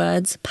these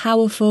words.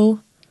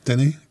 Powerful.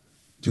 Denny,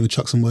 do you want to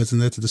chuck some words in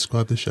there to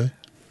describe the show?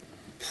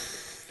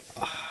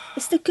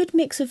 It's the good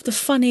mix of the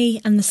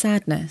funny and the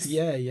sadness.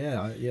 Yeah, it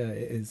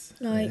is.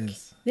 Like, it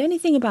is. the only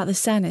thing about the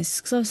sadness,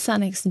 because I was sat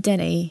next to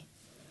Denny,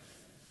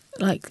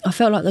 like, I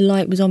felt like the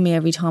light was on me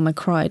every time I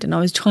cried, and I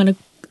was trying to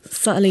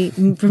subtly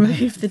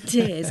remove the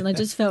tears, and I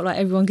just felt like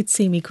everyone could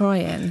see me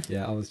crying.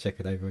 Yeah, I was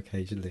checking over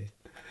occasionally.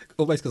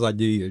 Almost because I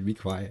knew you'd be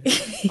quiet.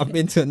 I've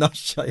been to enough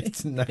shows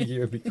to know you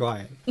would be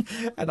quiet.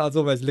 And I was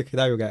almost looking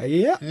over going,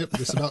 yeah, Yep,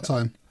 it's about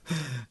time.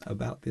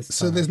 about this.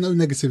 So time. there's no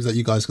negatives that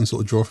you guys can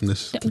sort of draw from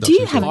this. Do production you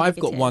show? have a I've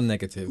got negative? one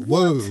negative.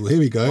 Whoa, here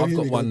we go. I've here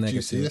got we go. one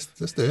Juicy. negative.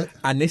 Let's do it.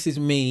 And this is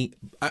me.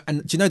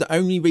 And do you know the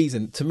only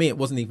reason, to me, it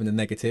wasn't even a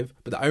negative,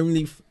 but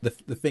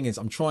the thing is,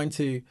 I'm trying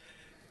to,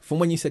 from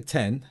when you said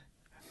 10,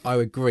 I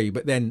agree.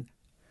 But then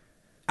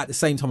at the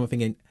same time, I'm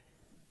thinking,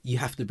 you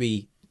have to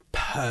be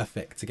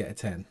perfect to get a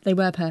 10. They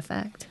were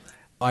perfect.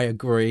 I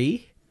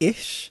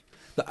agree-ish.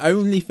 The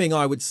only thing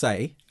I would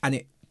say, and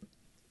it,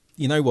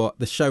 you know what,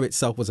 the show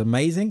itself was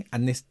amazing,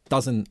 and this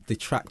doesn't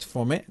detract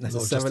from it A lot of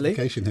necessarily,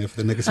 justification here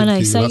for the I know, negativity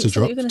you're say- about to say what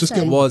drop. you're gonna Just say.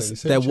 get on with was it.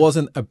 Say there what you-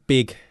 wasn't a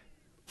big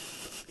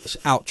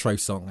outro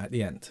song at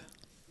the end.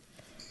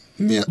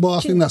 Yeah, well, I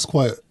think that's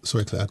quite.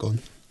 Sorry, Claire, go on.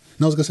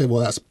 No, I was going to say,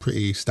 well, that's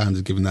pretty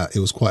standard given that it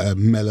was quite a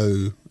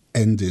mellow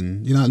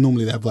ending. You know,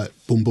 normally they have like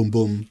boom, boom,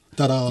 boom,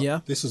 da da.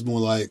 Yeah. This was more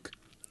like.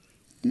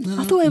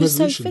 I thought it was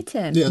so resolution.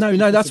 fitting. Yeah,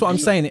 No, that's what I'm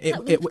saying. That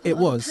It part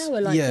was. of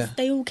power, like, Yeah.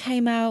 they all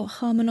came out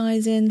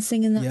harmonising,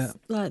 singing that, Yeah.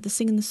 like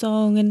singing the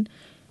song, and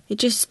it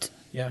just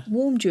Yeah.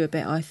 warmed you a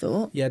bit. I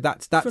thought Yeah,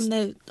 that's from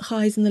the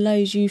highs and the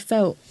lows you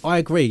felt. I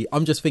agree.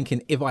 I'm just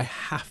thinking if I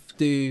have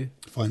to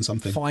Find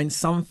something. find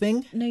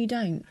something, No, you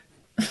don't.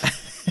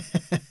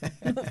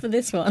 Not for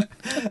this one.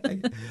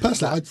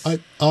 Personally,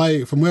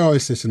 I from where I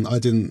was sitting,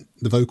 the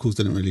vocals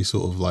didn't really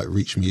sort of like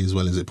reach me as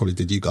well as it probably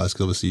did you guys,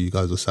 because obviously you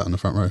guys were sat in the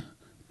front row.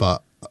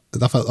 But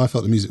I felt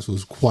the music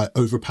was quite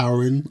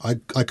overpowering.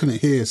 I couldn't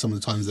hear some of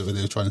the times that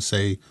they were trying to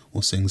say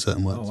or sing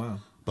certain words. Oh, wow.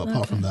 But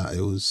apart from that,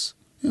 it was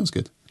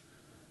good.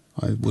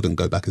 I wouldn't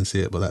go back and see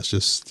it, but that's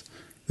just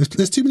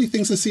there's too many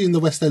things to see in the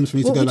West End for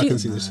me to What go would back you- and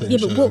see the same Yeah,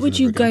 show but what over would and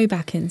you over again. go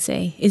back and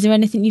see? Is there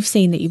anything you've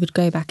seen that you would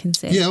go back and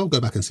see? Yeah, I'll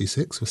go back and see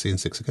Six. We're seeing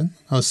Six again.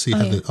 I'll see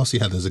Oh, yeah. I'll see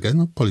Heathers again.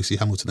 I'll probably see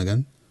Hamilton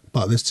again.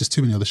 But there's just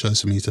too many other shows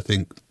for me to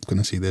think I'm going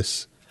to see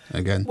this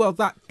again. well,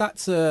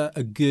 that's a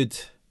good.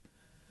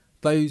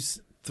 Those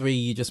three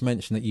you just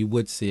mentioned that you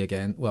would see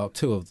again. Well,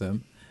 two of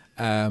them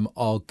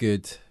are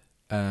good.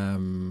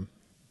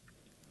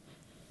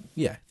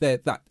 Yeah, they're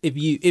that.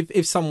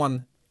 If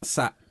someone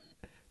sat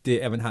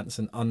Dear Evan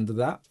Hansen under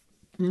that,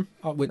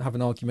 I wouldn't have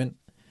an argument.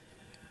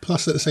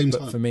 Plus, at the same But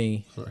time, for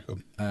me, Sorry, go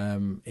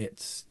on.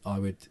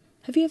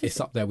 Have you ever? it's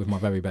up there with my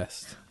very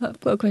best. I've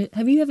got a question.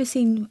 Have you ever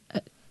seen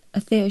a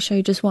theatre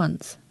show just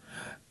once?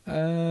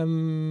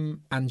 And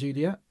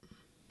Juliet.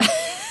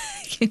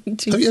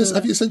 Have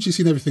you essentially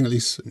seen everything at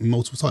least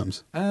multiple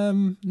times?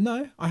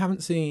 No, I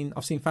haven't seen.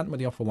 I've seen Phantom of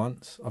the Opera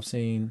once. I've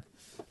seen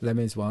Les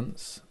Mis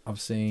once.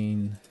 I've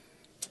seen.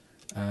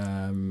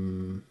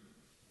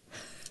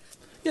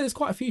 Yeah, there's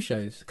quite a few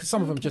shows because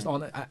some of them just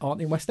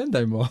aren't in West End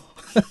anymore.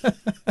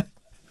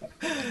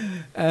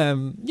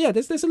 Yeah,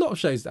 there's a lot of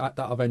shows that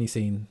I've only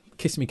seen.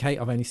 Kiss Me Kate,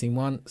 I've only seen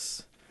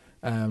once.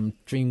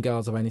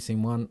 Dreamgirls, I've only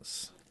seen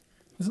once.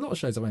 There's a lot of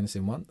shows I've only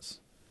seen once,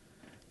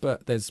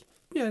 but there's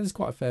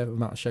quite a fair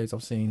amount of shows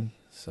I've seen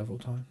several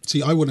times.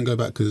 See, I wouldn't go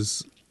back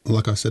because,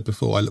 like I said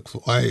before,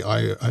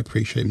 I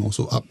appreciate more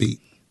sort of upbeat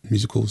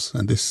musicals,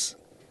 and this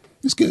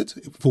is good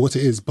for what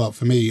it is. But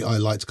for me, I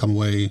like to come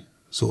away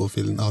sort of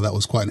feeling, that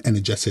was quite an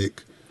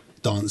energetic,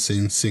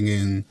 dancing,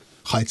 singing,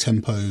 high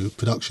tempo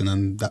production,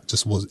 and that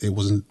just wasn't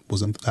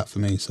that for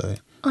me. So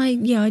I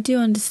do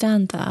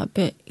understand that,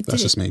 but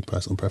that's just me,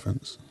 personal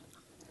preference.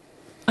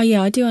 Oh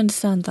yeah, I do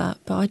understand that,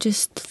 but I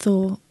just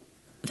thought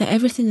that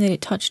everything that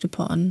it touched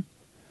upon,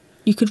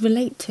 you could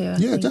relate to. I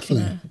Yeah, think,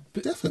 definitely.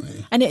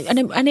 Definitely. And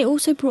it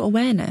also brought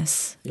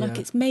awareness. Like,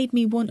 Yeah. it's made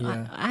me want.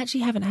 Yeah. I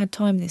actually haven't had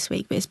time this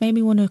week, but it's made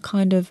me want to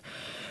kind of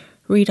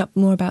read up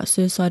more about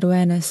suicide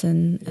awareness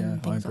and Yeah, I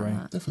things agree.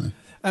 like that.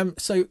 Definitely.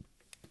 So,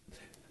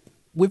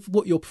 with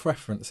what your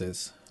preference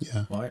is,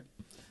 Yeah. right?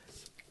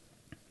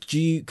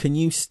 Can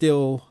you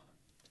still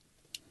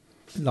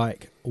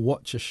like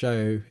watch a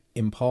show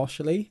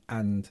impartially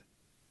and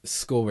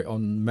score it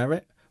on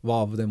merit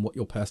rather than what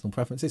your personal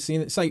preference is?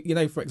 So,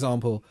 for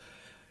example,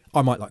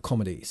 I might like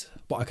comedies,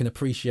 but I can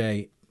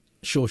appreciate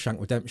Shawshank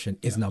Redemption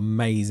is an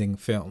amazing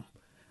film.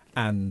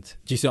 And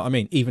do you see what I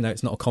mean? Even though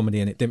it's not a comedy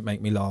and it didn't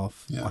make me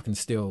laugh, Yeah. I can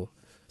still.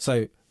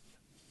 So, Did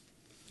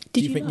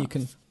do you you think you laugh?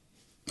 can?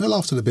 I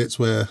laughed at the bits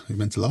where you're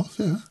meant to laugh,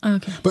 yeah. Oh,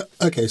 okay. But,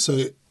 okay,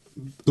 so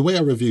the way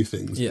I review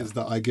things Yeah. is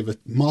that I give a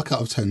mark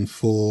out of 10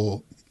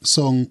 for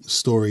song,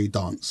 story,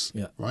 dance,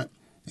 Yeah. right?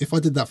 If I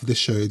did that for this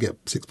show, I'd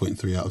get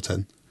 6.3 out of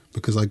 10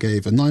 because I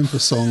gave a 9 for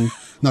song.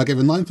 No, I gave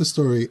a 9 for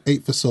story,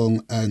 8 for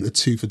song, and a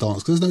 2 for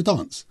dance because there's no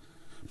dance.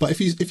 But if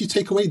you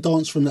take away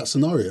dance from that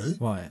scenario,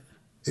 Right.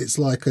 it's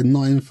like a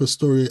 9 for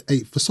story,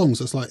 8 for song,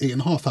 so it's like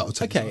 8.5 out of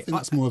 10. Okay, So I think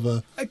that's more of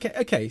a...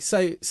 Okay.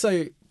 So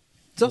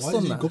just Why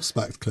on did you that,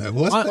 gobsmacked, Claire?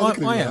 What's Claire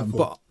looking at I me am,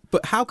 for?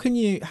 but how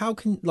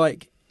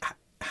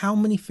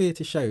many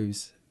theatre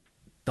shows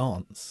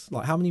dance?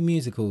 Like, how many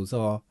musicals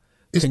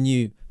can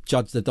you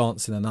judge the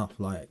dancing enough?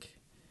 Like,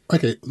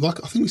 Okay, like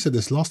I think we said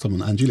this last time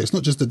on Angela, it's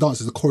not just the dance,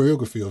 it's the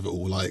choreography of it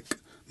all, like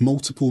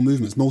multiple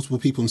movements, multiple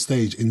people on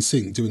stage in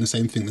sync doing the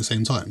same thing at the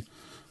same time.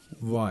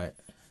 right.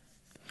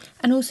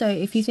 And also,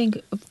 if you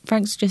think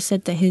Frank's just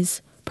said that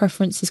his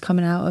preference is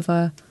coming out of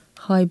a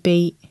high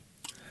beat,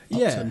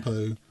 Yeah.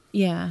 Up-tempo.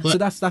 yeah. So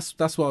that's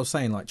what I was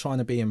saying. Like, trying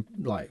to be in,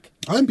 like,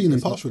 I'm being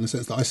impartial in the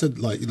sense that I said,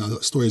 like,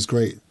 the story is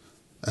great,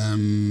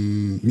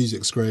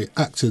 music's great,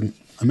 acting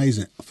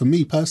amazing. For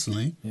me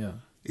personally, yeah.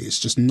 it's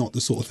just not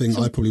the sort of thing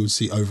I probably would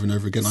see over and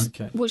over again.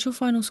 Okay. What's your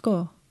final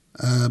score?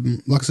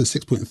 Like I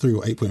said, 6.3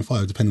 or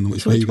 8.5, depending on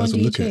which So way which you guys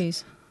one want do to you look at it.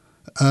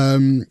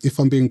 choose? If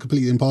I'm being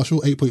completely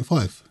impartial,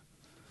 8.5.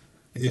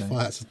 If Okay.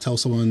 I had to tell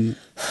someone,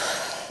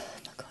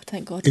 God,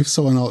 thank God. if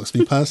someone asked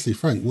me personally,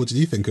 Frank, what did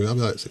you think of it? I'd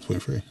be like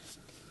 6.3.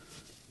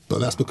 But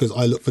that's because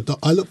I look for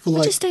I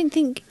like, just don't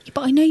think.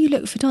 But I know you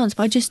look for dance,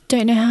 but I just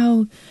don't know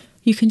how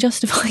you can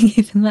justify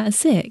giving that a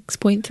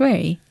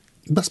 6.3.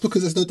 that's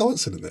because there's no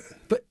dancing in there.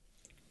 But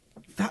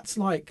that's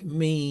like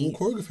me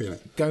More choreography in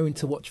it. going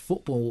to watch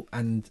football,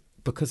 and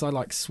because I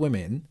like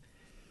swimming,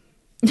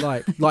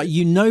 like what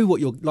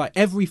you're like,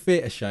 every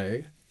theatre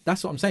show.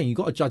 That's what I'm saying. You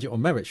got to judge it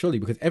on merit, surely,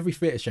 because every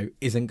theatre show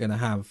isn't going to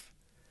have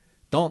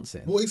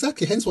dancing. Well,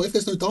 exactly. Hence why if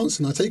there's no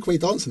dancing, I take away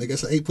dancing, it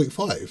gets an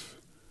 8.5.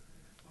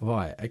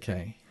 Right.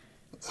 Okay.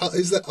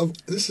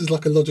 This is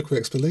like a logical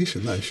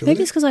explanation, though, surely?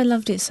 Maybe it's because I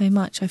loved it so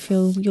much. I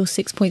feel your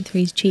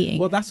 6.3 is cheating.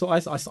 Well, that's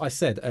what I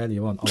said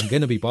earlier on. I'm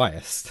going to be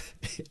biased.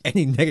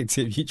 Any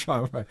negative you try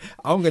and write,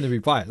 I'm going to be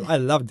biased. I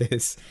love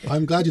this.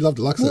 I'm glad you loved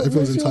it. Like I said,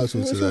 everyone's what's your- entitled to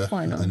what's your their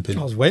final? own I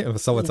opinion. was waiting for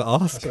someone to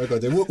ask. That's what I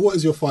got to do. What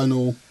is your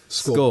final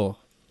score?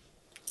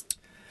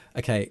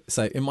 Okay,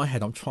 so in my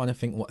head, I'm trying to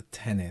think what a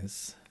 10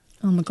 is.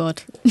 Oh my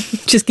God.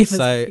 Just give us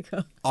So a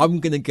figure. I'm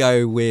going to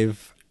go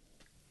with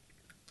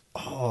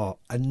a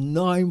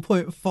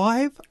 9.5 /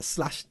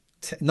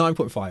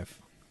 9.5.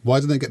 Why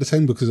didn't they get the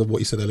 10? Because of what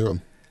you said earlier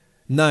on.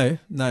 No,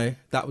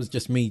 that was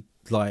just me,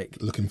 like,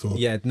 Looking for.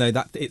 yeah, no,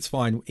 that it's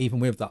fine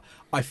even with that.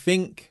 I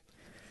think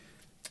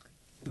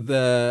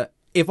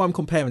if I'm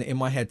comparing it in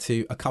my head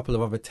to a couple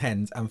of other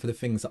 10s and for the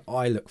things that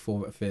I look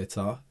for at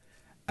theatre,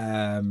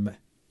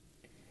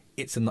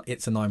 it's a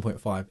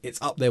 9.5.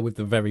 It's up there with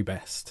the very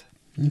best.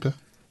 Okay.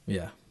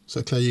 Yeah.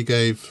 So Claire, you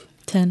gave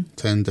 10.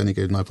 10, Denny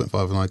gave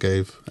 9.5, and I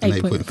gave an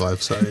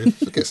 8.5. So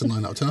it gets a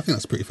 9 out of 10. I think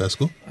that's a pretty fair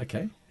score.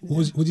 Okay.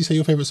 What would you say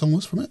your favourite song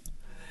was from it?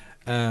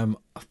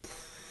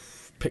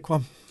 Pick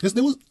one. Yes,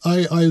 there was.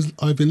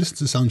 I've been listening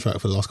to the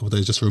soundtrack for the last couple of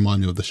days just to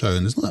remind me of the show,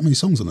 and there's not that many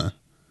songs on there.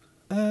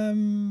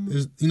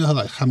 You know how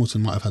like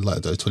Hamilton might have had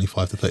like those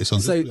 25 to 30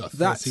 songs. So There's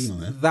like 13 on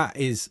there. that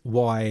is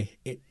why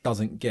it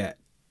doesn't get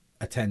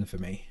a 10 for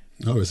me.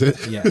 Oh, is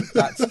it? Yeah,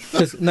 that's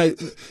because no.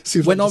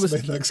 Seems when like I just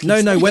was made that excuse.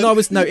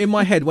 no in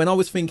my head when I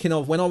was thinking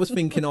of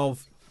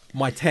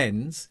my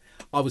 10s,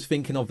 I was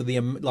thinking of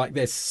like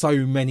there's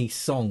so many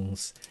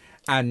songs,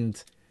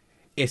 and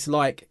it's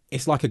like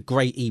a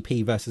great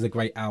EP versus a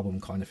great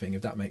album kind of thing,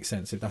 if that makes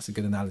sense, if that's a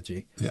good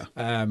analogy.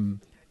 Yeah.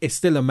 It's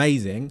still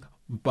amazing,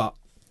 but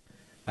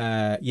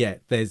yeah,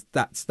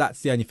 that's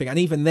the only thing. And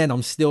even then,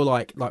 I'm still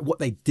like what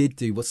they did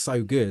do was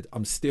so good.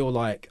 I'm still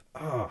like,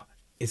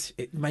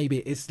 maybe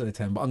it is still a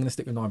 10, but I'm going to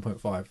stick with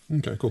 9.5.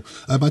 Okay, cool.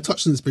 I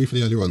touched on this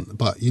briefly earlier on,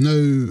 but you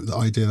know the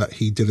idea that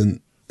he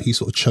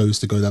sort of chose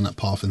to go down that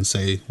path and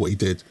say what he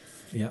did.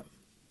 Yeah.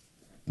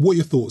 What are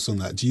your thoughts on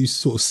that? Do you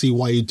sort of see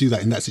why you do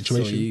that in that So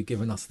situation? you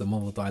giving us the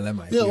moral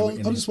dilemma? Yeah, well,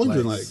 I'm just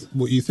wondering, like,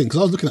 what you think.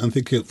 Because I was looking at it and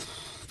thinking,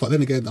 but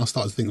then again, I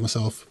started to think to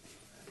myself,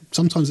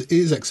 sometimes it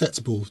is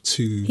acceptable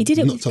to He did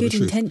it not with tell the good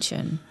truth.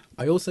 intention.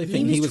 I also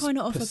think was he was trying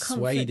to offer comfort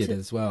persuaded to-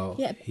 as well.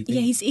 Yeah, He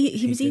yeah. didn't- He was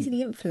didn't-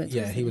 easily influenced.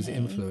 Yeah, he was wasn't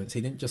influenced.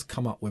 He didn't just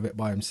come up with it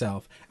by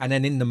himself. And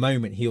then in the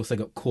moment, he also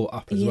got caught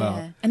up as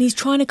well. And he's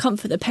trying to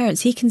comfort the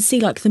parents. He can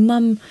see, like, the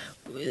mum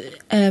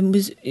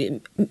was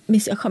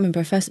Miss. I can't remember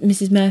her first.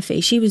 Mrs.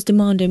 Murphy. She was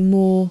demanding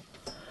more.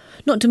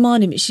 Not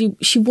demanding, but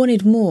she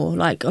wanted more.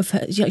 Like, of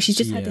her. Like, she's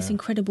just had this Yeah.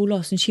 incredible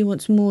loss, and she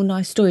wants more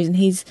nice stories. And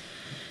he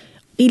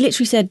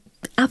literally said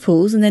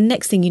apples, and then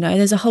next thing you know,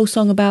 there's a whole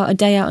song about a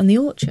day out in the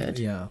orchard.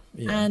 Yeah.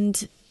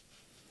 And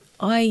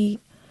I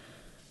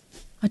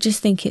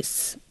just think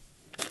it's.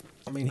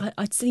 I mean,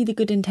 I see the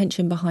good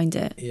intention behind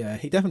it. yeah,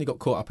 he definitely got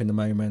caught up in the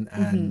moment,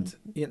 and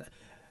Mm-hmm. you know,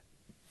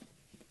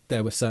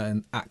 there were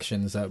certain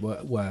actions that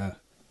were,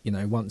 you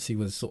know, once he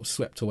was sort of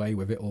swept away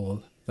with it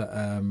all,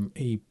 that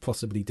he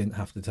possibly didn't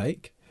have to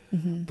take.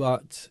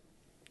 But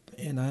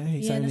you know,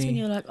 he's Mm-hmm. Yeah, only that's when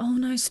you're like, oh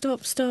no,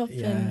 stop.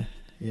 yeah, And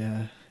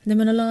yeah. then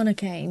when Alana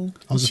came,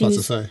 I was just about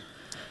to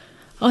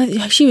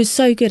say. she was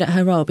so good at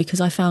her role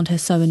because I found her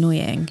so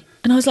annoying.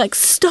 And I was like,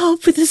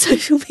 stop with the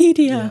social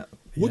media.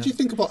 What do you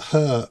think about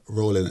her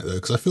role in it though?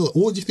 Because I feel,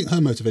 what do you think her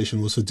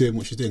motivation was for doing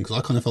what she's doing? Because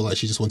I kind of felt like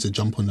she just wanted to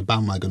jump on the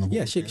bandwagon of what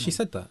Yeah, was she going on.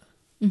 said that.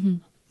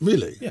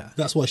 Really? Yeah.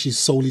 That's why she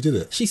solely did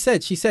it.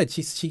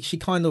 She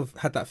kind of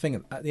had that thing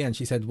at the end.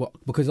 She said, "What?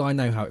 Because I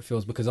know how it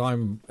feels. Because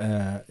I'm."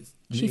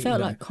 She felt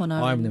like Connor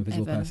I'm an and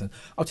invisible Evan. person.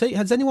 I'll tell you.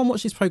 Has anyone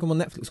watched this program on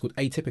Netflix called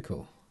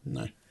Atypical?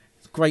 No.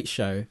 It's a great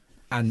show,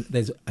 and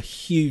there's a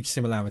huge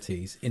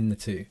similarities in the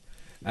two.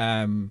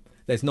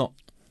 There's not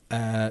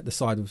the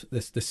side of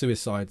the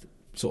suicide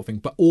sort of thing,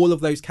 but all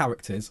of those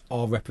characters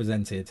are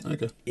represented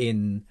Okay.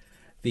 in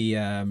the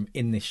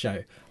in this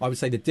show. I would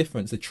say the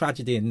difference, the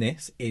tragedy in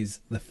this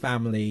is the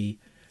family.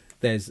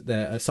 There's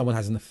someone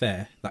has an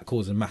affair that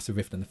causes a massive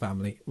rift in the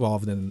family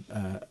rather than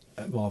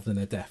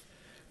a death.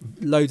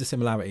 Loads of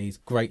similarities.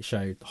 Great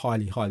show.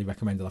 Highly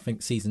recommended. I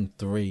think season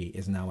 3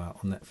 is now out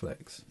on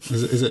Netflix.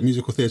 Is it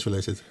musical theatre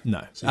related?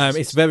 No, So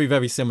it's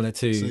very similar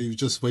to. So you've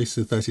just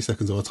wasted 30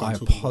 seconds of our time. I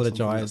talking about something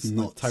apologise. that's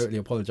not Totally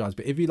apologise.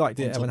 But if you liked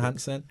it, on Evan topic.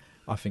 Hansen,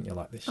 I think you'll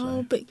like this show.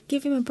 Oh, but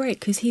give him a break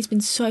because he's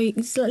been so.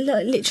 He's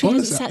literally hasn't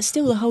Honestly, sat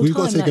still the whole We've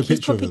time. got to take Like, a he's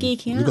picture of properly him.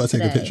 geeking out. We've got to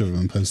take today. a picture of him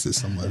and post it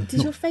somewhere.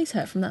 Does your face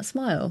hurt from that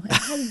smile? It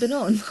hasn't been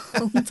on the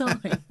whole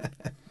time.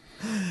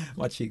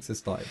 My cheeks have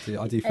started to.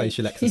 I do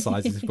facial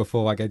exercises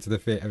before I go to the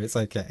theatre. It's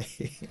okay.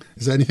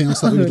 Is there anything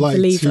else that we would like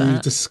Believe to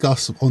that.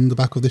 discuss on the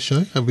back of this show?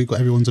 Have we got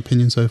everyone's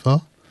opinion so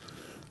far?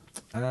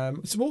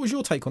 So, what was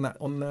your take on that?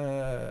 On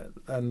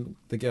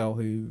the girl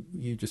who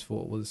you just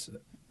thought was.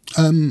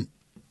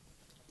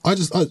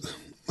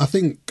 I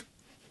think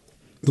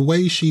the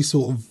way she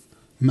sort of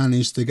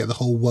managed to get the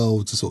whole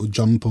world to sort of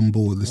jump on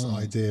board this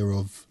idea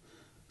of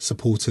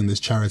supporting this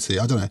charity,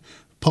 I don't know.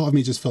 Part of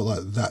me just felt like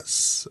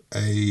it's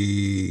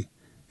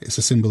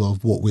a symbol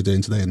of what we're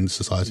doing today in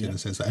society, in the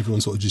sense that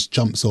everyone sort of just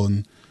jumps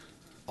on.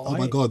 Oh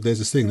my God, there's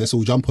this thing. Let's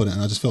all jump on it.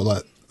 And I just felt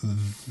like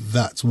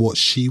that's what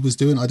she was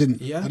doing. I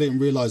didn't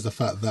realise the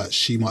fact that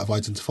she might have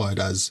identified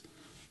as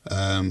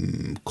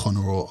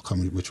Connor, or I can't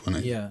remember which one.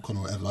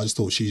 Connor or Evan. I just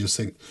thought she just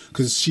think,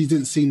 because she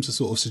didn't seem to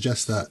sort of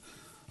suggest that.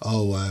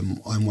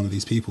 I'm one of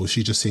these people.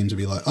 She just seemed to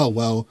be like, oh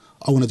well,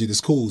 I want to do this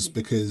cause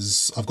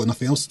because I've got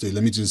nothing else to do.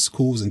 Let me do this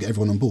cause and get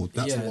everyone on board.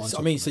 That's what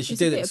I mean. So she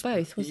It's a did bit it. of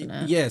both, wasn't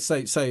it? Yeah.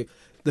 So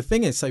the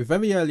thing is, so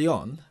very early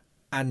on,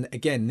 and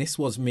again, this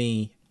was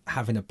me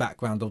having a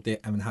background of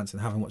the Evan Hansen,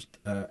 having watched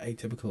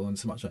Atypical and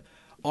so much.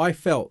 I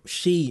felt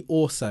she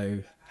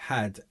also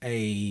had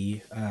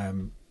a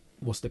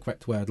what's the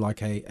correct word?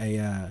 Like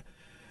a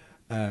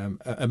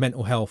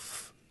mental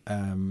health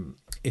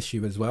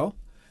issue as well.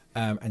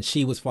 And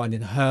she was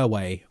finding her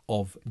way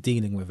of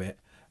dealing with it,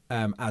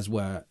 as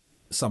were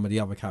some of the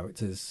other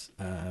characters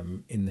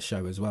in the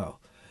show as well.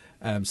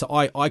 So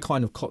I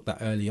kind of caught that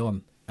early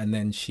on, and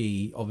then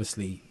she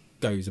obviously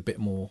goes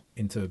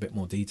into a bit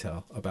more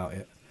detail about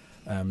it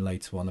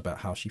later on, about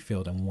how she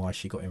felt and why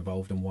she got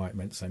involved and why it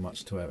meant so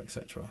much to her,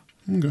 etc.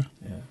 Okay.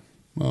 Yeah.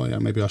 Well, yeah,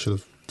 maybe I should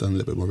have done a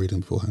little bit more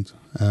reading beforehand.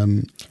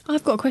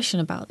 I've got a question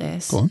about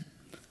this. Go on.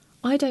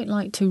 I don't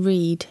like to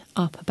read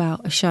up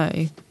about a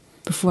show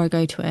before I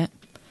go to it.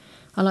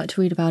 I like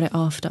to read about it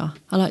after.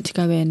 I like to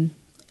go in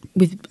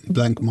with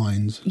Blank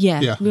mind.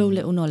 real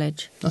little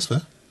knowledge. That's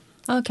fair.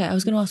 Okay, I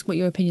was going to ask what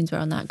your opinions were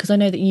on that because I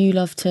know that you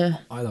love to.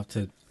 I love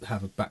to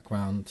have a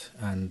background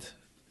and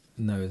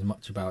know as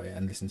much about it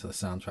and listen to the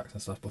soundtracks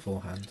and stuff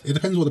beforehand. It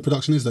depends what the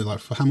production is though. Like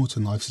for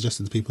Hamilton, I've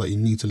suggested to people that you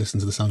need to listen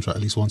to the soundtrack at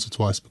least once or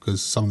twice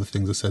because some of the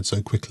things are said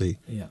so quickly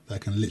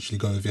that can literally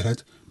go over your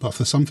head. But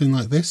for something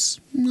like this,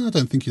 no, I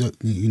don't think you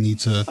need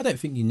to. I don't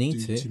think you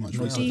need do to. too much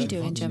No, research. What do you I don't do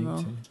in think you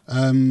need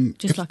general? to.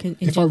 Just like in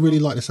if I general. really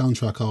like the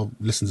soundtrack, I'll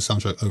listen to the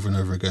soundtrack over and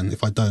over again.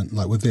 If I don't,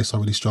 like with this, I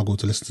really struggled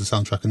to listen to the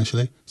soundtrack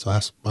initially. So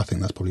I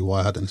think that's probably why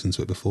I hadn't listened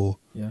to it before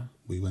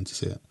we went to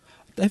see it.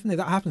 Definitely,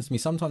 that happens to me.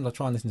 Sometimes I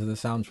try and listen to the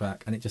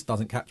soundtrack and it just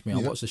doesn't catch me. I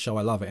Yeah. watch the show,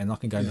 I love it, and I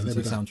can go and listen to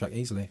the there we soundtrack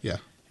easily. Yeah.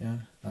 Yeah,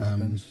 that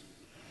happens.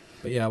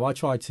 But yeah, I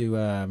try to,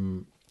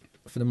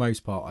 for the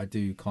most part, I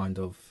do kind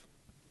of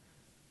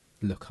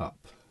look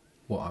up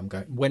what I'm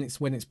going when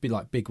it's be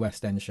like big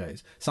West End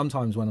shows.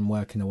 Sometimes when I'm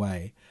working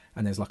away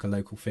and there's like a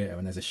local theatre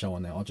and there's a show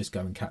on there, I'll just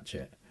go and catch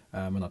it,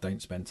 and I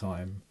don't spend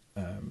time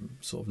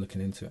sort of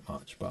looking into it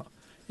much. But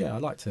yeah, I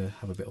like to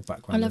have a bit of I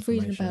background. love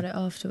reading information. about it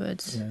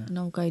afterwards, Yeah. and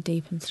I'll go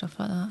deep and stuff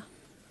like that.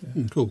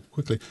 Cool.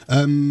 Quickly.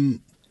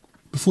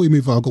 Before you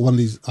move on, I've got one of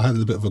these. I had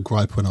a bit of a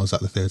gripe when I was at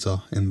the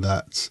theatre in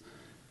that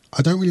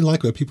I don't really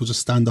like where people just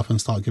stand up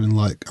and start giving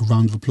like a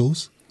round of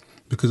applause,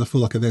 because I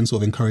feel like it then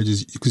sort of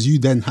encourages, because you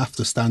then have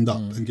to stand up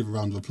and give a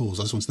round of applause.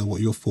 I just want to know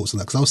what your thoughts on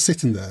that, because I was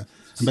sitting there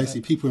and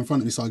basically people in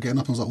front of me started getting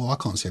up and I was like, well, I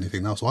can't see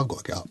anything now, so I've got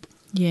to get up.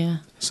 Yeah.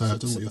 So I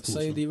don't know what your thoughts So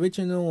are. the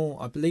original,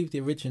 I believe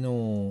the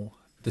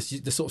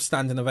sort of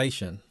standing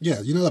ovation.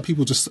 Yeah, you know that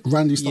people just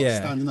randomly start Yeah.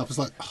 standing up. It's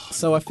like, oh,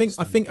 So I think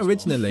stand up as well.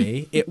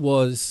 originally it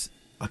was,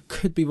 I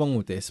could be wrong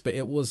with this, but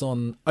it was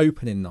on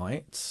opening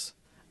nights,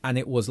 and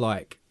it was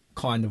like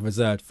kind of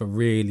reserved for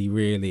really,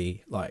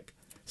 really like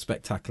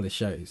spectacular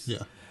shows.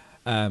 Yeah.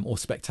 Or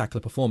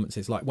spectacular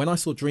performances. Like when I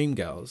saw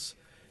Dreamgirls,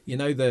 you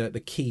know the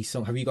key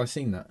song. Have you guys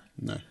seen that?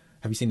 No.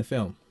 Have you seen the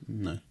film?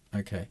 No.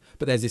 Okay.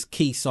 But there's this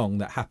key song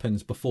that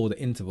happens before the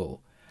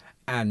interval,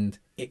 and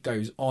it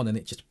goes on and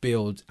it just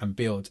builds and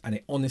builds, and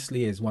it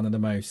honestly is one of the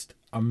most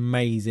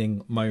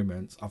amazing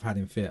moments I've had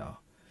in theatre.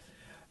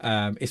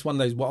 It's one of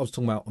those, what I was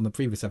talking about on the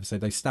previous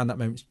episode, those stand-up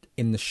moments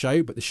in the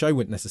show, but the show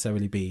wouldn't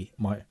necessarily be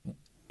my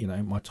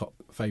top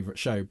favourite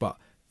show, but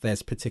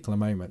there's particular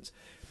moments.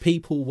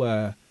 People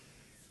were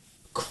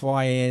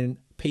crying,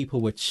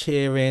 people were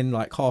cheering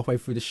like halfway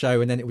through the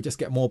show, and then it would just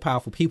get more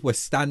powerful. People were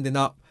standing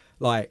up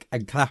like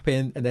and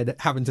clapping and then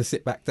having to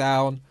sit back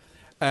down.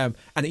 And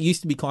it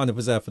used to be kind of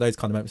reserved for those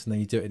kind of moments, and then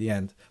you do it at the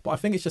end. But I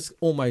think it's just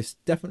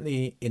almost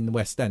definitely in the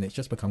West End, it's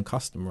just become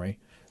customary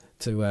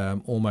to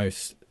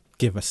almost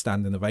give a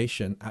standing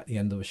ovation at the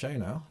end of a show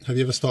now. Have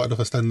you ever started off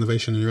a standing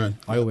ovation on your own?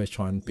 I always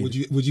try and be. Would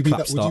you be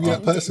clap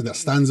that person that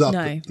stands up?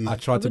 No. I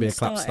tried to be a wouldn't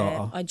clap start it,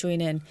 starter. I'd join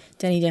in.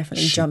 Denny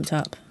definitely jumped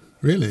up.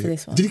 Really? For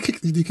this one. Did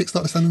he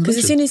kickstart a standing Because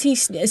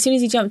ovation? as soon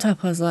as he jumped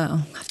up, I was like,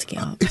 oh, I have to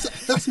get up.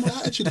 That's my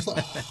attitude. It's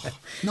like, oh,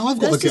 no, I've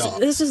got That's to get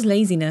up. just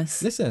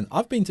laziness. Listen,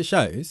 I've been to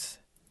shows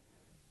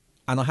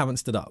and I haven't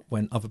stood up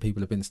when other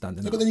people have been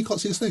standing Yeah, up. but then you can't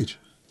see the stage.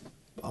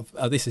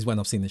 This is when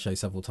I've seen the show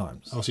several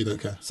times. Oh, so you don't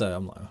care. So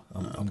I'm like,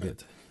 I'm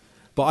good.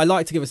 But I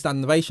like to give a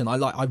standing ovation. I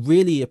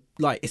really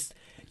like it's.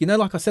 You know,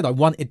 like I said, I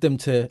want them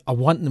to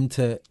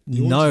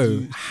You know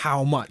want to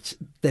how much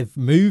they've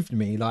moved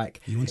me. Like,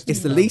 You want to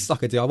it's do the that. least I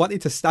could do. I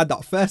wanted to stand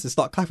up first and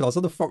start clapping. I was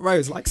on the front row.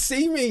 It's like,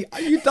 see me? Are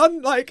you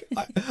done? Like,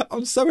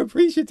 I'm so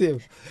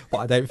appreciative. But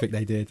I don't think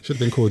they did. Should have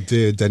been called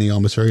Dear Denny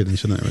Armaturian,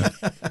 shouldn't it?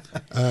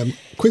 Right?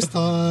 Quiz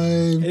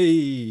time. Hey.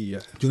 Do you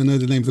want to know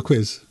the name of the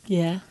quiz?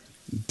 Yeah.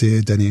 Dear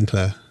Denny and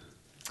Claire.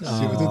 See what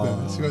I did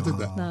there? See what I did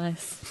there?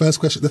 Nice. First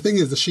question. The thing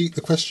is,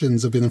 the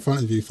questions have been in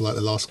front of you for like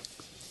the last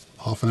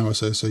half an hour or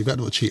so you better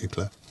not cheat,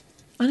 Claire.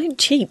 I don't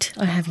cheat,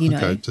 I have you know.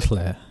 Okay, just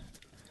Claire.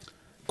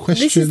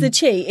 question. This is the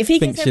cheat. If he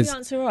Think gets every she's-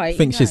 answer right,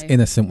 Think you she's know.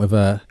 innocent with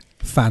a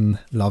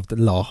fan-loved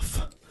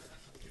laugh.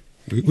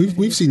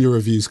 We've seen your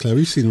reviews, Claire.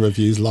 We've seen the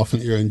reviews laughing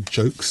at your own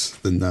jokes.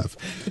 The nerve.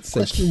 It's so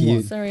Question cute.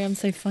 one. Sorry, I'm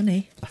so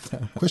funny.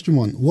 Question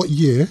one. What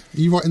year are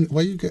you writing?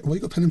 Why you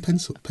got pen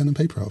and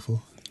paper out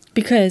for?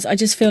 Because I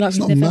just feel like It's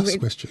not a we've never maths really-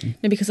 question.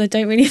 No, because I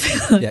don't really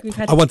feel like Yeah, we've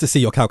had I want to see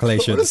your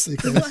calculations. Honestly,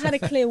 we've not had a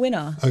clear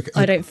winner. Okay,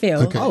 I don't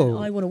feel. okay. Oh.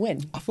 I want to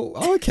win. I thought,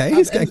 oh, okay,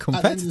 it's getting At the end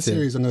of the competitive.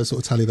 series, I'm going to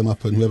sort of tally them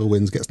up, and whoever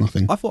wins gets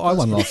nothing. I thought I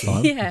won last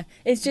time. Yeah,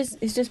 it's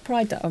just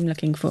pride that I'm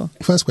looking for.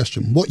 First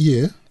question. What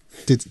year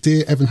did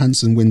Dear Evan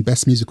Hansen win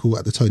Best Musical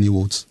at the Tony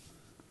Awards?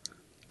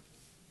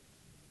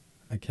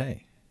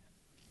 Okay.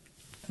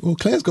 Well,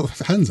 Claire's got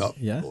her hands up.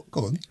 Yeah.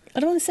 Go on. I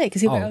don't want to say it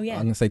because he'll Oh, go, oh yeah,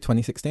 I'm going to say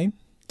 2016.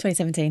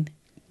 2017.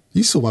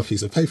 You saw my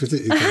piece of paper,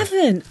 didn't you? I Claire?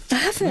 haven't.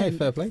 No,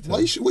 fair play to What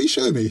her. are you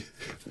showing me?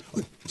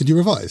 Did you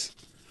revise?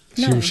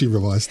 No. She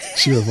revised.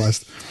 She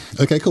revised.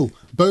 Okay, cool.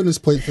 Bonus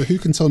point for who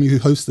can tell me who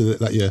hosted it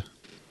that year?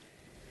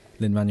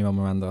 Lin-Manuel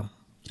Miranda.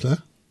 Claire?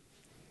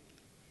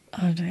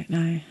 I don't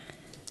know.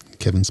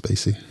 Kevin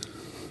Spacey.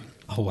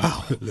 Oh,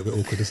 wow. A little bit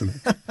awkward, isn't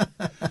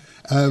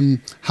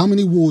it? How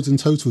many awards in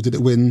total did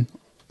it win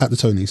at the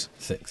Tonys?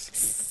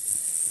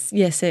 6.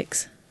 Yeah,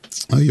 6.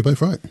 Oh, you're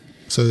both right.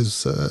 So,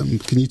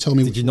 can you tell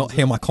me? Did you not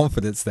hear my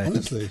confidence then?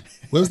 Honestly,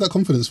 where was that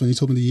confidence when you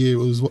told me the year it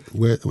was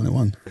when it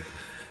won?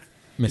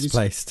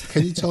 Misplaced.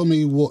 Can you tell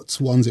me what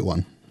ones it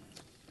won?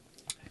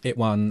 It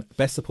won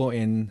Best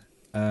Supporting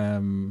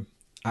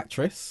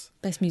Actress.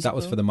 Best musical. That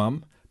was for The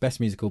Mum.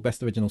 Best Musical,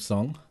 Best Original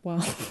Song. Wow.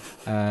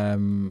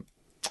 I'm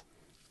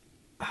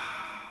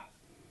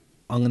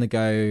going to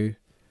go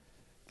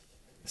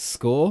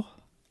Score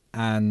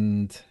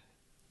and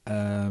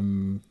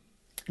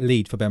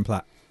Lead for Ben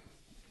Platt.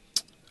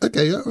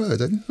 Okay, all right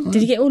then. All right.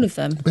 Did you get all of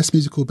them? Best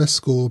musical, best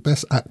score,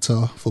 best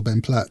actor for Ben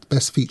Platt,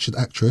 best featured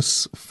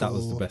actress for That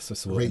was the best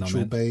supporting.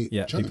 Rachel Bay.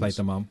 Yeah, Jones. who played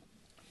the mum.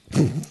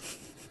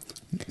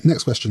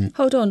 Next question.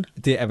 Hold on.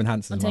 Dear Evan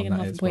Hansen's I'm mum, taking that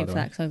half a is, by point the for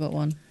way. that because I got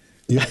one.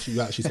 You're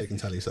actually taking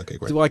tallies. Okay,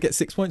 great. Do I get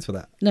 6 points for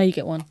that? No, you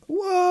get one.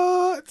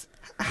 What?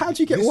 How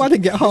do you get one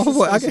and get half a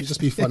point? This will just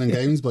be fun and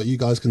games, but you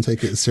guys can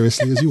take it as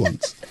seriously as you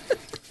want.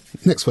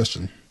 Next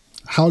question.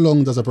 How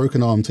long does a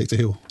broken arm take to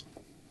heal?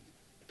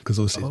 Because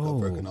obviously he's got a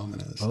broken arm in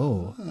it.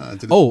 So.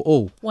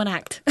 One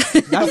act.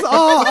 That's,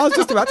 I was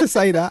just about to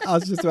say that. I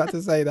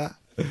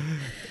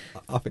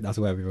think that's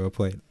where we were a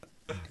point.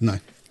 No.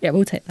 Yeah,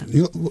 we'll take that.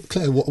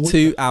 Claire, what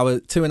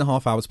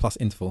 2.5 hours plus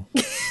interval.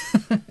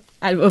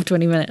 Out of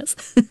 20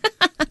 minutes.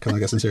 Can I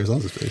get some serious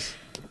answers, please?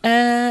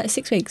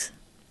 6 weeks.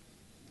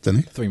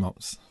 Denny? 3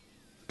 months.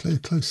 Claire,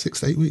 close. 6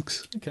 to 8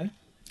 weeks. Okay.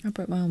 I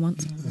broke my arm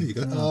once. There you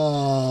go.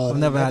 Oh, I've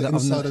never had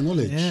insider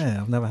knowledge. Yeah,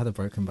 I've never had a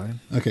broken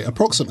bone Okay,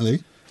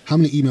 approximately, how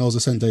many emails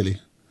are sent daily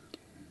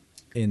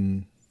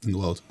in in the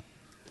world?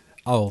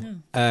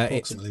 it's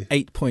Approximately.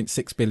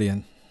 8.6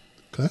 billion.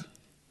 Claire?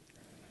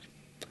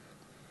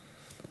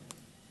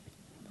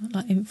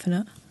 Like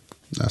infinite.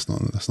 That's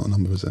not a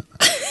number, is it?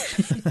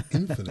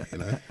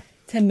 Infinite,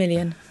 10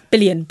 million.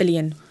 Billion.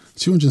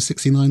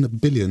 269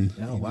 billion.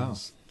 Oh, wow.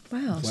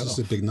 Wow. It's just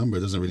a big number.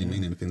 It doesn't really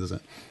mean anything, does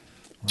it?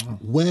 Wow.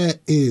 Where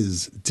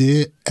is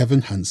Dear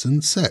Evan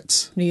Hansen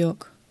set? New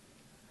York.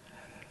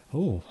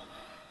 Oh,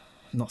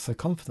 not so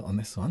confident on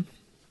this one.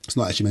 It's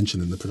not actually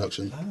mentioned in the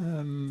production.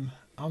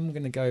 I'm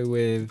going to go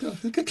with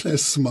Look at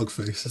Claire's smug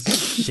face.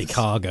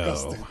 Chicago.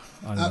 Disgusting.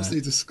 I don't know.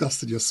 Absolutely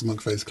disgusted, your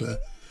smug face, Claire.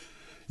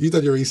 You've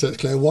done your research,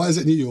 Claire. Why is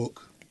it New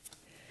York?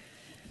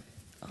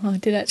 Oh, I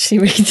did actually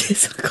read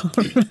this. I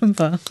can't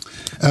remember.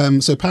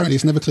 So apparently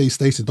it's never clearly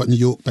stated, but New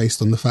York,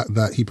 based on the fact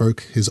that he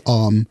broke his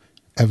arm.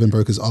 Evan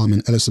broke his arm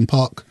in Ellison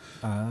Park.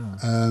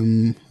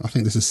 I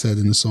think this is said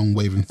in the song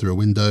Waving Through a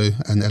Window,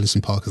 and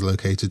Ellison Park is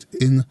located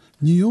in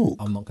New York.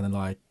 I'm not going to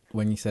lie.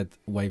 When you said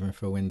waving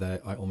through a window,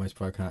 I almost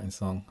broke out in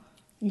song.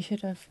 You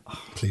should have.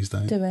 Please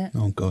don't. Do it.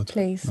 Oh, God.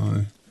 Please.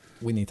 No.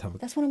 We need to have a...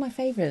 That's one of my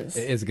favourites.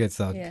 It is a good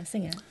song. Yeah,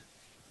 sing it.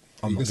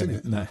 I'm You not can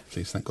going sing to... it? No.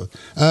 Please, thank God.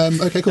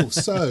 Okay, cool.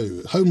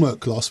 So,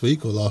 homework last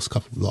week, or last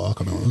couple... I can't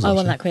remember what it was, I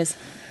won actually. that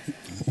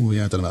quiz. Oh,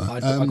 yeah, I don't know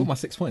about that. I got my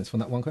 6 points from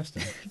that one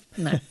question.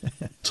 No.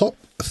 Top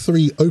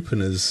 3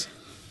 openers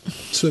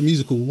to a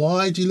musical.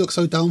 Why do you look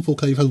so downfall,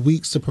 Claire? You've had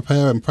weeks to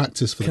prepare and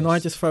practice for Can this. I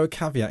just throw a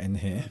caveat in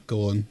here?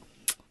 Go on.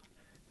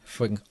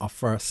 I'll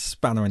throw a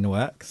spanner in the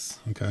works,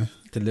 Okay.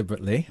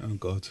 deliberately. Oh,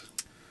 God.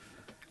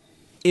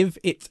 If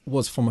it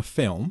was from a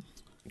film,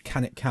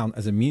 can it count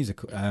as a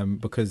musical?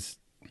 Because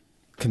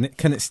can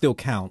it still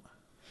count?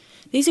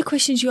 These are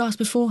questions you asked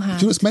beforehand.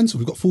 Do you know what's mental?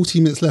 We've got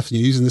 14 minutes left and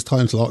you're using this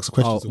time to ask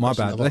questions. Oh, my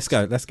bad. Let's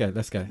go.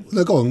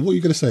 No, go on. What are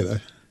you going to say, though?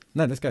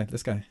 No, let's go.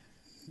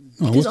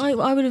 Oh, Because what-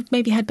 I would have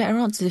maybe had better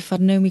answers if I'd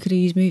known we could have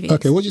used movies.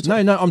 Okay, what did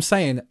you No, I'm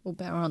saying... Or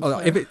better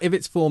answers. if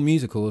it's for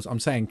musicals, I'm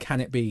saying,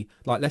 can it be...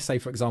 Like, let's say,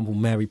 for example,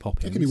 Mary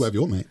Poppins. It can be whatever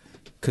you want, mate.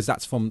 Because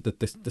that's from the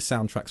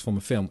soundtrack's from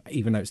a film,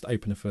 even though it's the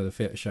opener for the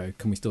theatre show.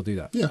 Can we still do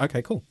that? Yeah.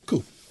 Okay, cool.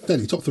 Cool.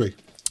 Denny, top 3.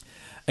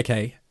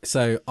 Okay,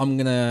 so I'm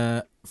going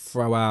to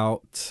throw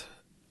out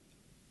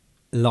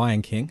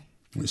Lion King,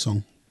 Which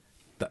song?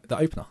 the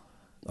opener.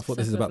 I thought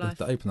this is Circle about of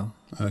the opener.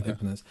 Okay. The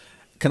openers.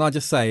 Can I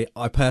just say,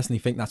 I personally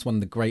think that's one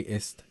of the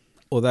greatest,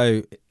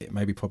 although it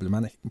may be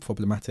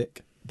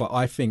problematic, but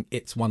I think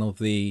it's one of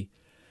the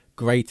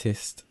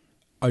greatest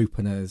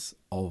openers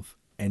of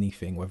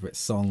anything, whether it's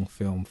song,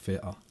 film,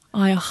 theatre.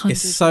 I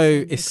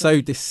 100%. It's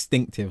so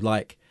distinctive.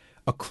 Like,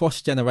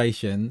 across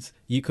generations,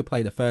 you could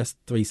play the first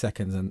 3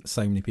 seconds and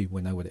so many people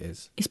would know what it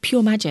is. It's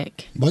pure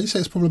magic. Why do you say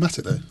it's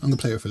problematic, though? I'm going to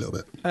play it for a little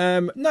bit.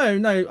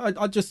 No,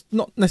 I just,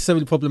 not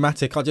necessarily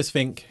problematic. I just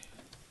think,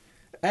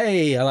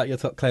 hey, I like your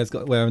top. Claire's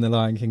got wearing the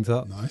Lion King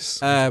top.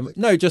 Nice.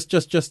 No,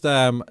 just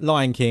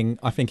Lion King.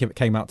 I think if it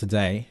came out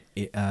today,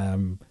 it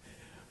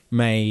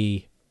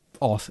may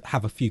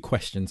have a few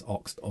questions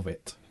asked of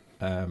it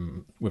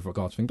with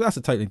regards to things. But that's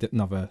a totally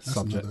another That's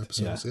subject. another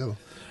episode Yeah. altogether.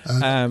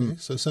 Okay,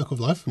 so Circle of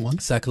Life and one.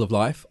 Circle of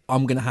Life.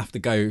 I'm going to have to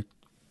go.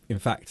 In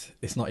fact,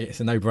 it's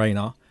a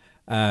no-brainer.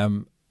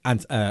 And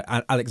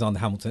Alexander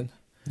Hamilton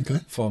Okay.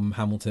 from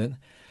Hamilton.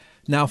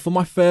 Now, for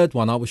my third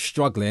one, I was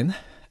struggling.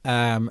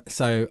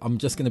 So I'm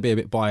just going to be a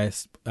bit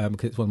biased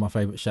because it's one of my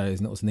favourite shows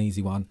and it was an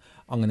easy one.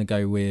 I'm going to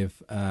go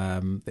with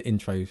the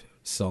intro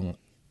song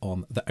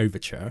on the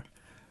Overture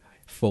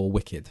for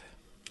Wicked.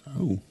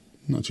 Oh,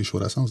 not too sure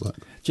what that sounds like.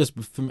 Just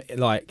from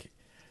like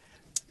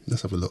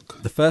Let's have a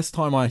look. the first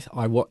time I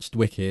watched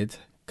Wicked,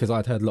 because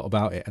I'd heard a lot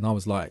about it, and I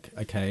was like,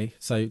 okay,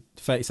 so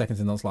 30 seconds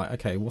in, I was like,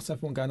 okay, what's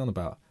everyone going on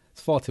about?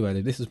 It's far too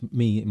early. This is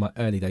me in my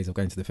early days of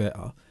going to the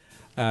theatre.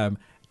 And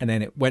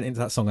then it went into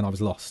that song and I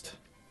was lost.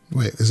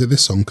 Wait, is it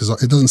this song? Because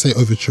it doesn't say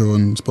Overture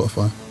on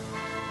Spotify.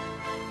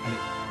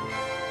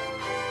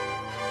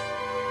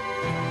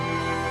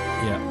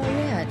 Yeah, Oh,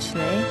 yeah,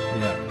 actually.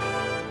 yeah.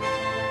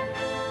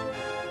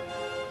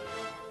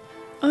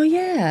 Oh,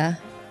 yeah.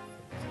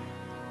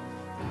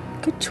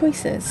 Good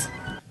choices.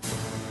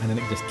 And then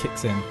it just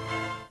kicks in.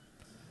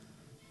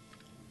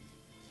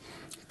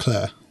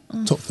 Claire,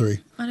 top 3.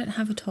 I don't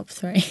have a top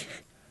 3.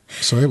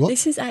 Sorry, what?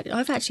 This is.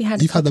 I've actually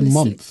had. You've had a couple of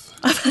month.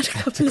 I've had a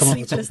couple of come up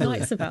with sleepless top 3.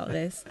 nights about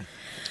this.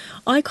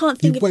 I can't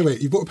think of. Wait,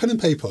 you brought a pen and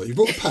paper, you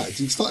brought a pad,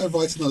 you started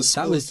writing those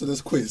scores was- to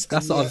this quiz.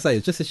 That's and what I'm yet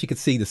saying. Just so she could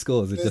see the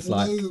scores. It's There's just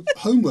like, no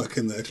homework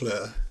in there,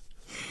 Claire.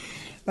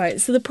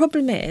 Right. So the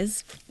problem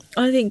is,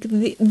 I think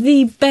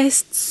the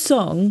best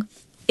song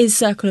is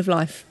Circle of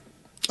Life.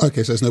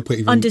 Okay, so there's no point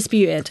even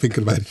Undisputed.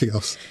 thinking about anything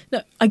else.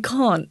 No, I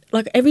can't.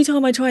 Like, every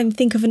time I try and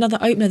think of another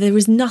opener, there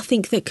is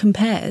nothing that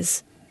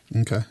compares.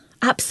 Okay.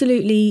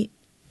 Absolutely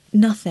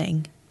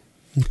nothing.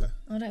 Okay.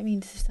 I don't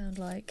mean to sound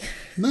like...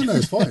 No,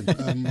 it's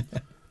fine.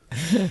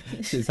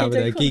 She's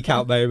having a geek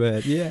out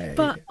moment. Yeah.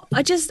 But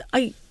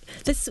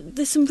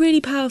there's some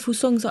really powerful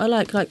songs that I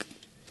like. Like,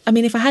 I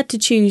mean, if I had to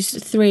choose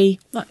three,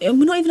 like, we're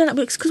not even allowed,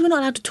 because we're not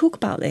allowed to talk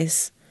about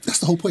this. That's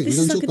the whole point. This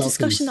We is don't like a talk about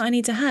discussion things. that I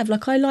need to have.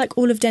 Like, I like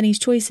all of Denny's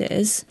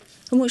choices.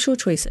 And what's your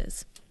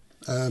choices?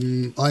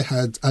 I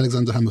had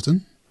Alexander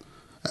Hamilton,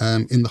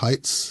 In the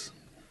Heights.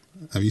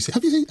 Have you seen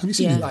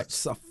Yeah. it? Like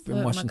stuff in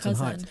My Washington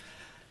cousin. Heights.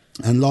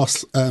 And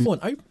last, Go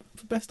on,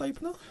 for best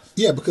opener?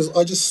 yeah, because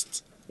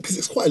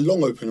it's quite a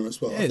long opener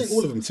as well. It I think is.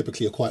 all of them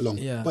typically are quite long.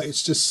 Yeah. But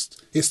it's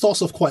just, it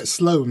starts off quite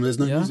slow and there's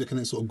no Yeah. music and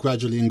it sort of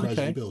gradually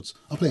Okay. builds.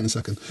 I'll play it in a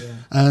second. Yeah.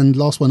 And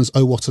last one is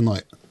Oh What a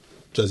Night,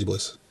 Jersey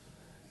Boys.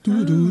 I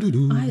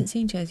haven't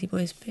seen Jersey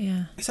Boys, but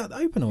yeah. Is that the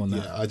opener on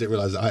that? Yeah, I didn't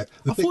realise that.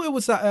 I thought it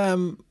was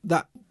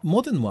that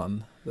modern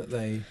one that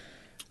they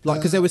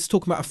because they was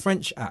talking about a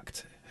French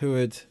act who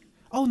had.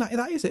 Oh no,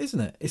 that is it, isn't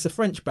it? It's a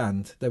French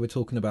band they were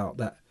talking about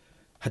that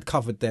had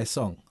covered their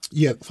song.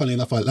 Yeah, funny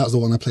enough, that was the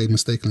one I played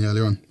mistakenly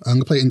earlier on. I'm going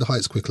to play In the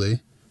Heights quickly,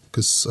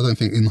 because I don't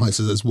think In the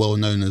Heights is as well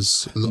known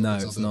as a lot No, of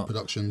these it's other not.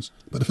 productions.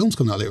 But the film's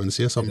coming out later in this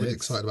year, so I'm It really is.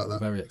 excited about that.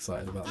 Very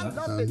excited about that.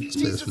 Let's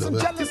play this for a little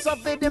bit. Jealous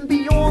of it and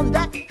beyond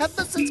that.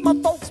 Ever since my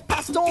folks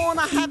passed on,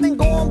 I haven't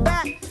gone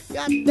back.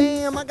 God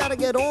damn, I gotta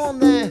get on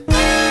there.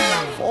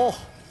 Oh,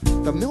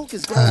 the milk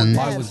is going And-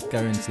 bad. I was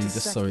going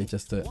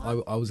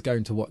to I was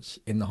going to watch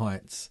In the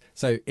Heights.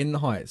 So In the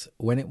Heights,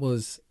 when it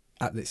was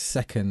at its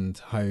second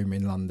home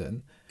in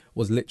London,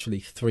 was literally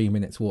 3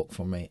 minutes walk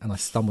from me, and I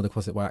stumbled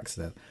across it by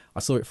accident. I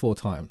saw it 4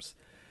 times.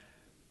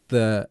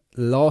 The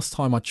last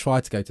time I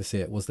tried to go to see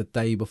it was the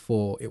day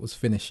before it was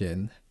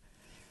finishing,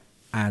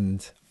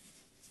 and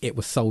it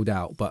was sold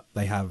out, but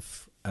they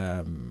have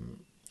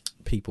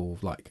people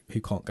like who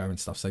can't go and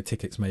stuff, so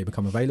tickets may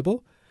become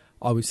available.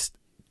 I was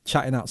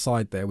chatting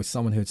outside there with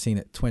someone who had seen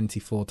it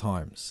 24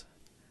 times.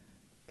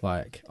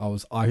 Like,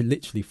 I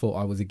literally thought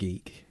I was a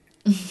geek.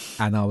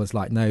 And I was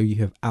like, no, you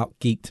have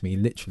out-geeked me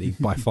literally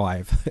by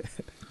 5.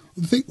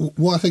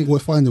 What I think we're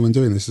finding when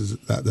doing this is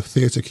that the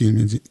theatre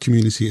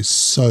community is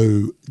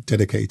so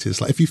dedicated.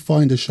 It's like, if you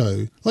find a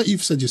show, like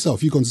you've said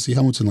yourself, you've gone to see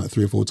Hamilton like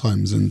 3 or 4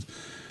 times, and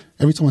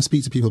every time I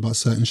speak to people about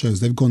certain shows,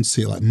 they've gone to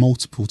see it like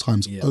multiple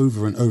times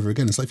over and over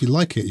again. It's like, if you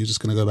like it, you're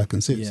just going to go back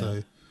and see it. Yeah.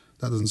 So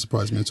that doesn't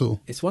surprise me at all.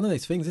 It's one of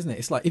those things, isn't it?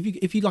 It's like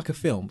if you like a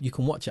film, you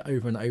can watch it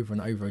over and over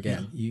and over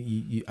again. Yeah.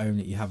 You own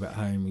it, you have it at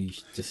home, you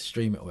just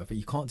stream it or whatever.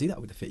 You can't do that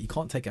with the fit. You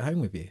can't take it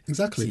home with you.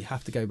 Exactly. So you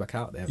have to go back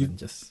out there and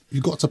just...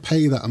 You've got to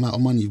pay that amount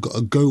of money. You've got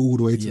to go all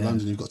the way to Yeah.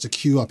 London. You've got to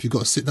queue up. You've got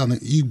to sit down.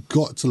 You've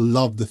got to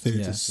love the theatre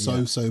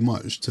Yeah, so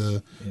much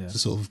to Yeah.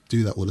 sort of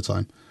do that all the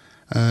time.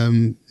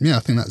 I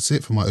think that's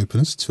it for my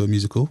openers to a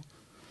musical.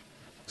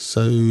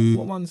 So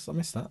What ones? I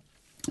missed that.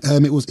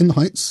 it was In the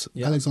Heights,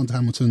 Yeah. Alexander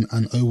Hamilton,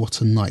 and Oh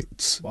What a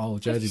Night. Oh,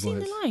 Have Jersey you seen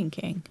Boys. The Lion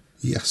King?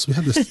 Yes, we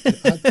had this.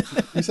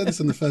 We said this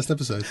in the first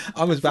episode.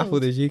 I'm as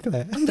baffled as you,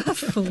 Claire.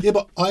 Yeah,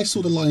 but I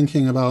saw The Lion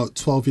King about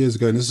 12 years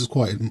ago, and this is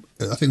I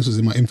think this was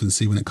in my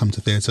infancy when it come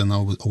to theatre, and I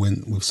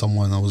went with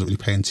someone, I wasn't really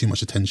paying too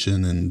much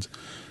attention, and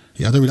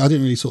yeah, I didn't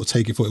really sort of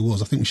take it for what it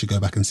was. I think we should go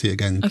back and see it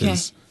again.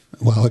 Because,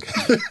 well,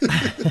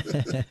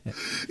 okay.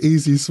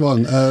 Easy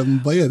swan.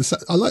 But yeah,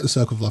 I like The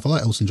Circle of Life. I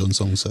like Elton John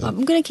songs, so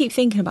I'm going to keep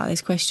thinking about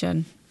this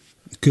question.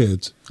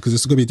 good, because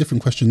it's going to be a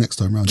different question next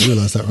time round. You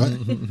realise that,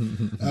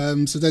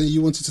 right? So Danny,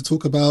 you wanted to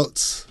talk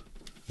about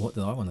What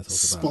did I want to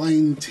talk about?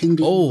 spine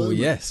tingling. Oh,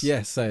 moments.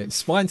 yes. So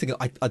spine tingling.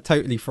 I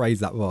totally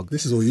phrased that wrong.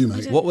 This is all you,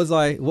 mate. What was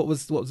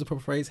the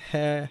proper phrase?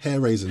 Hair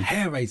raising.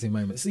 Hair raising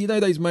moments. So you know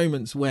those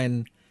moments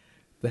when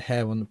the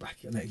hair on the back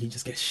of your neck, you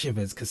just get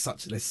shivers because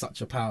there's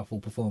such a powerful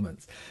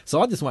performance.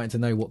 So I just wanted to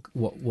know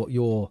what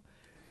your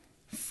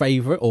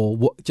favourite, or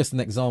what, just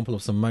an example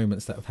of some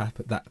moments that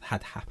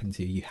had happened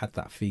to you. You had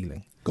that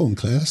feeling. Go on,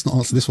 Claire. Let's not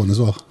answer this one as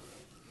well.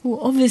 Well,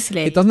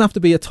 obviously. It doesn't have to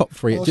be a top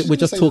 3. Well, she's We're gonna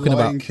just say talking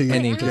Lion about King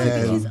any again.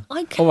 particular. Because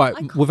I can't, All right, I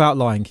can't- without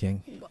Lion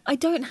King. I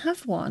don't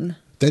have one.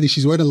 Daddy,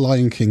 she's wearing a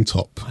Lion King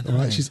top. All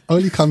right, she's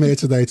only come here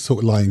today to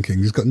talk Lion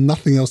King. She's got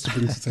nothing else to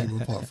bring to the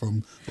table apart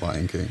from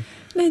Lion King.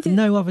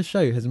 No other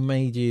show has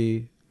made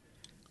you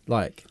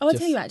like. Oh, I'll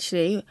just- tell you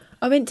actually.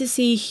 I went to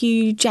see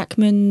Hugh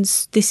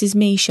Jackman's This Is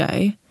Me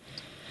show.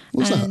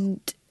 What's that?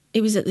 and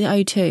it was at the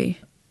O2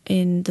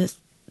 in the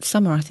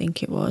summer, I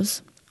think it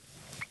was.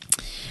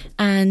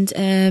 And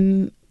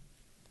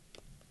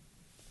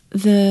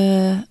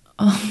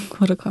oh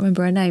God, I can't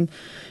remember her name.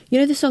 You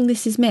know the song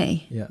This Is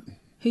Me? Yeah,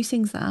 Who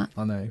sings that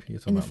I know who you're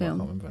talking in the about. but I film?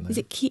 can't remember her name. Is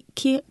it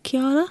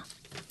Kiara?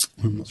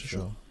 I'm not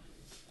sure.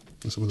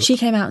 Let's have a look. She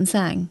came out and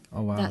sang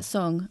Oh, wow. that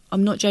song.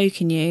 I'm not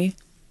joking you.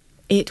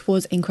 It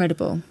was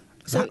incredible.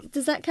 So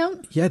does that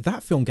count? Yeah,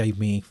 that film gave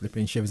me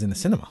flipping shivers in the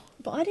cinema.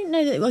 But I didn't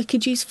know that I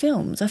could use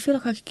films. I feel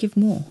like I could give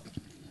more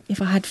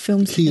if I had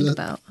films to think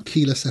about.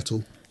 Keela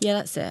Settle. Yeah,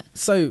 that's it.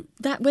 So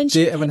That when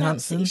she Dear Evan came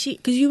out, Hansen?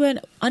 because you weren't.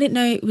 I didn't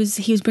know it was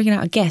he was bringing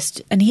out a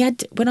guest, and he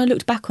had. When I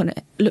looked back on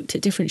it, looked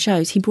at different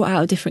shows, he brought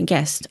out a different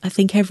guest. I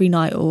think every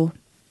night or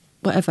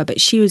whatever,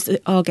 but she was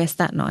our guest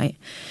that night.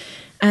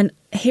 And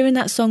hearing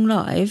that song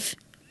live,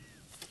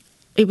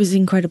 it was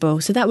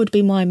incredible. So that would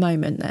be my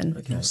moment then.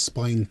 okay.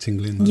 Spine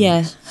tingling moments.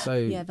 Yeah, So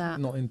Yeah, that.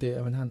 not in Dear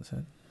Evan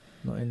Hansen,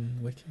 not in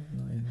Wicked,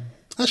 not in.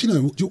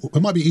 Actually, no.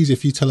 It might be easier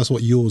if you tell us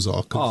what yours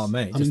are. 'cause Oh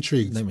mate, I'm just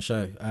intrigued. Name a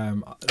show.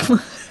 Okay,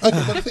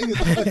 but the thing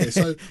is, okay,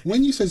 so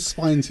when you said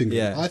spine tingling,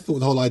 Yeah. I thought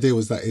the whole idea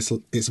was that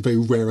it's a very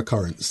rare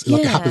occurrence.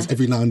 Like it Yeah. happens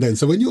every now and then.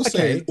 So when you're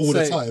saying Okay, all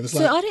the so- time, it's So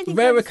like I don't think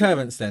Rare that's-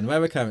 occurrence then.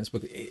 Rare occurrence.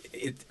 Because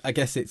I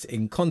guess it's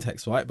in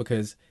context, right?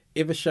 Because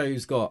if a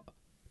show's got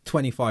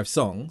 25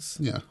 songs,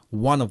 yeah.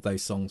 one of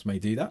those songs may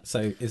do that.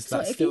 So is So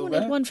that if still you wanted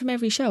rare? one from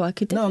every show, I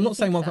could. No, I'm not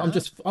saying one.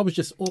 definitely think I was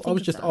just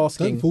of that.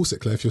 asking. Don't force it,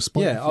 Claire. If you're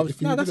spine, Yeah,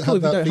 if you no, didn't that's cool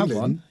if you that don't have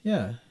feeling, one.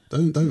 Yeah.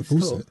 Don't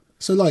force cool. it.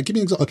 So like, give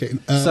me an example. Okay,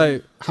 So-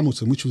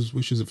 Hamilton, which was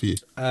it for you?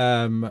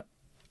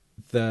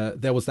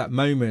 There was that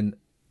moment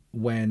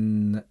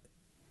when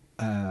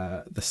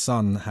the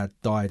son had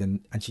died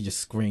and she just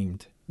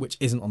screamed, which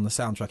isn't on the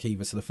soundtrack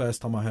either. So the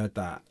first time I heard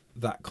that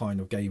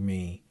kind of gave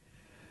me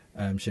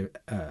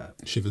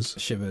Shivers.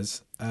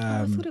 shivers.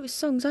 I thought it was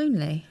songs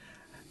only.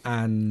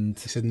 And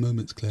He said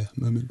moments, Claire.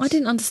 Moments. I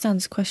didn't understand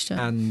this question.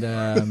 and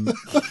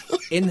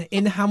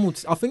in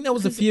Hamilton, I think there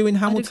was a few in I'd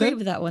agree Hamilton.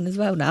 with that one as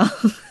well now.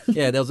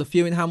 Yeah, there was a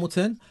few in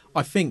Hamilton.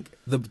 I think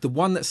the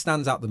one that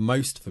stands out the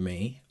most for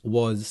me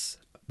was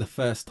the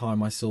first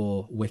time I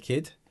saw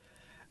Wicked.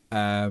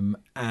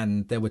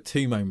 And there were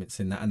two moments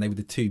in that, and they were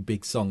the two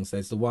big songs.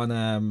 There's the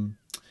one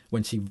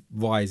when she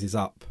rises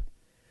up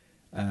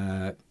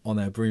on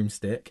her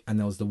broomstick, and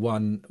there was the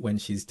one when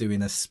she's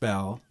doing a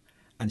spell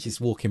and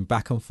she's walking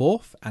back and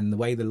forth, and the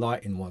way the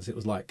lighting was, it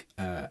was like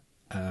a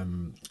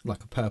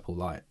purple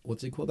light. What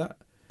do you call that?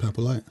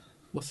 Purple light.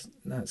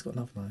 No, it's got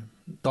another name.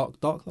 Dark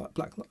light,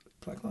 black light.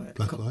 Black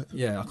light.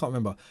 Yeah, I can't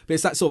remember, but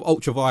it's that sort of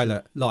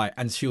ultraviolet light,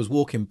 and she was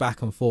walking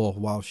back and forth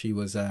while she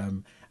was,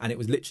 and it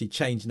was literally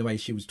changing the way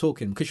she was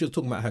talking, because she was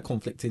talking about her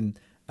conflicting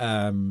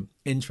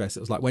interests. It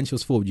was like when she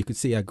was forward, you could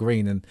see her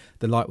green, and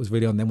the light was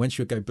really on. Then when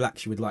she would go black,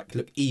 she would like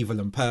look evil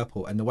and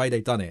purple, and the way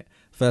they done it,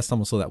 first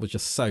time I saw that was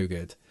just so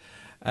good.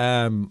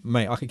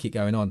 Mate, I could keep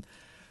going on.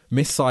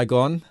 Miss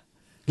Saigon.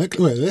 Let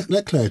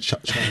Claire chime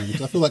in,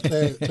 because I feel like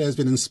Claire's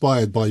been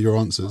inspired by your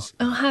answers.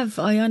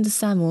 I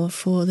understand more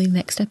for the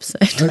next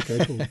episode.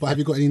 Okay, cool. But have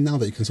you got any now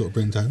that you can sort of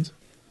bring to hand?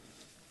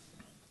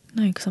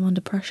 No, because I'm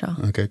under pressure.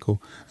 Okay,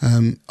 cool.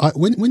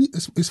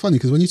 It's funny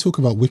because when you talk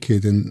about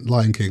Wicked and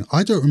Lion King,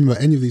 I don't remember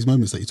any of these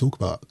moments that you talk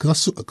about,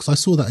 because I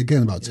saw that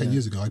again about 10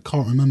 years ago. I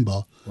can't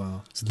remember.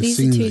 Wow. So the these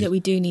scene are two that we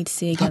do need to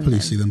see again. happily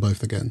then. see them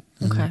both again.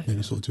 And Okay.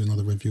 maybe sort of do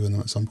another review on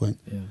them at some point.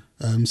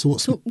 Yeah.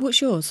 So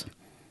What's yours?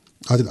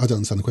 I don't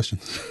understand the question.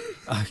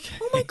 Okay.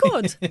 Oh my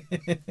god!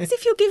 As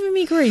if you're giving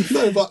me grief.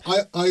 No, but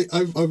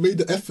I made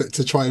the effort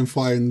to try and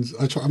find.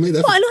 I made the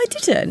effort. What?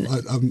 And I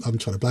didn't. I'm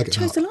trying to blag it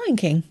Chose now. The Lion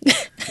King.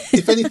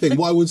 If anything,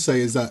 what I would say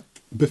is that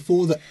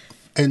before the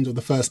end of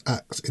the first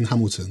act in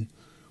Hamilton,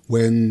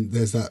 when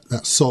there's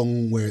that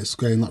song where it's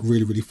going like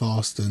really, really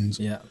fast, and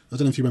Yeah. I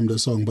don't know if you remember the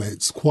song, but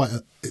it's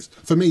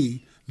for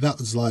me, that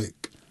was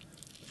like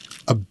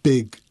a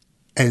big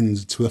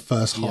end to the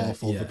first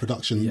half of the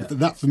production. yeah.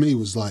 That for me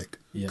was like,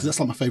 Yeah. because that's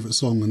like my favourite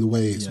song, and the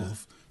way it sort Yeah.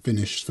 of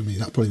finished for me,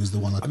 that probably was the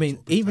one. I mean,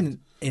 even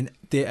in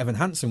Dear Evan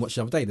Hansen, watched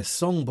the other day, the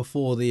song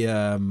before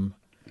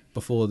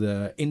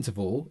the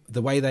interval,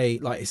 the way they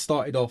it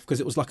started off, because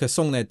it was like a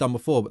song they'd done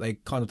before, but they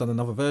kind of done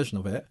another version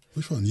of it.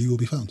 Which one? You Will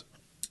Be Found.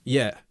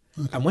 Yeah.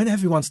 Okay. And when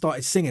everyone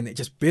started singing, it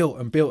just built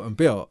and built and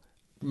built.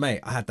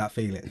 Mate, I had that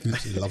feeling. He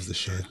absolutely loves this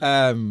show.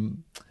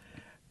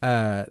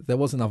 There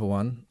was another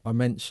one. I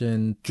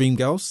mentioned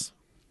Dreamgirls.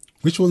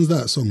 Which one's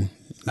that song?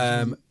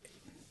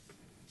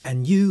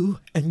 And you,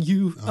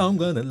 I'm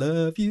gonna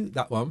love you.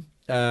 That one.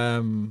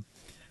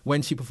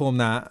 When she performed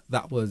that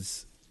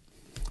was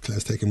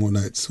Claire's taking more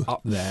notes.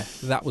 up there.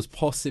 That was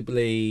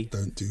possibly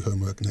Don't do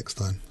homework next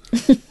time.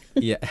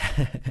 yeah.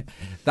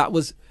 That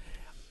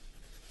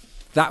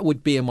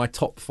would be in my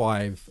top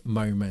 5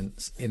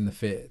 moments in the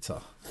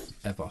theatre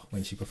ever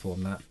when she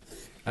performed that.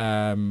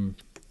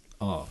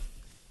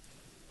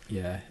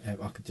 Yeah,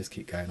 I could just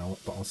keep going,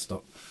 but I'll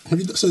stop.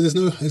 So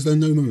is there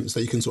no moments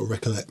that you can sort of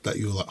recollect that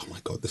you were like, oh my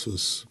god, this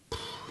was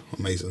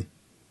amazing,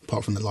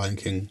 apart from the Lion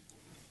King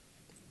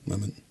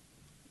moment?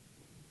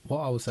 What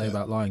I will say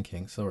about Lion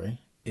King,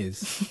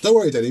 is Don't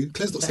worry, Denny.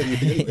 Claire's not saying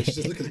anything anyway. She's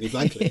just looking at me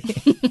blankly.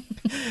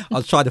 I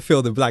was trying to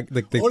fill the blank,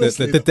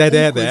 Honestly, the dead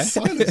air awkward there.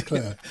 Silence,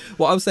 Claire.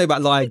 What I'll say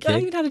about Lion I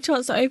King, even had a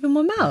chance to open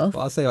my mouth.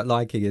 what I'll say about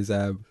Lion King is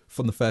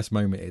from the first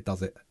moment it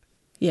does it.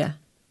 Yeah.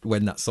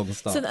 When that song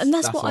starts. So, and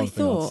that's what I one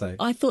thing I'll thought. say.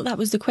 I thought that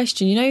was the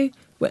question. You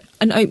know,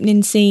 an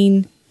opening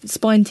scene,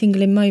 spine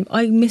tingling moment.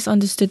 I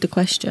misunderstood the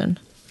question.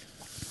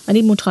 I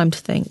need more time to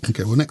think.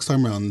 Okay, well, next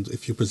time round,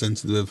 if you're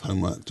presented with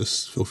homework,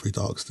 just feel free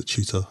to ask the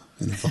tutor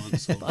in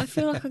advance. But I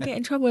feel like I get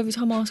in trouble every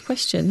time I ask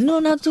questions. No,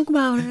 now talk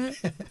about it.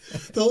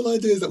 The whole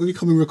idea is that when we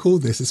come and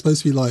record this, it's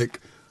supposed to be like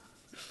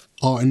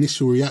our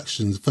initial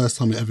reactions the first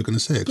time we're ever going to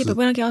say it. Yeah, but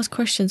when I get asked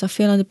questions, I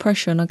feel under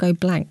pressure and I go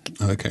blank.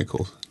 Okay,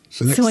 cool.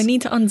 So I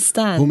need to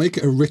understand. We'll make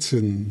it a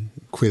written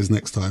quiz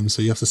next time,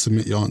 so you have to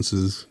submit your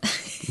answers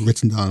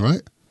written down,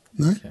 right?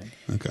 No?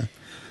 Okay.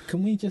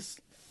 Can we just,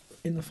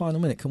 in the final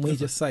minute, can we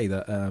just say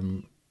that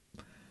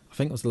I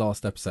think it was the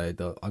last episode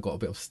that I got a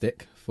bit of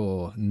stick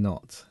for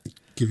not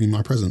Give me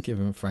my present.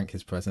 giving Frank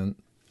his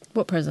present.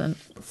 What present?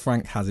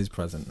 Frank has his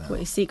present now. What,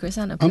 his Secret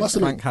Santa I present? must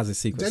admit, Frank has his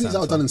Secret Denny's Santa.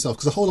 outdone himself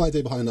because the whole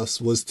idea behind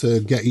us was to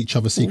get each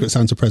other Secret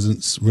Santa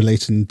presents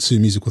relating to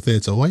musical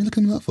theatre. Why are you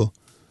looking at that for?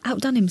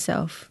 Outdone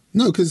himself.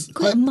 No, because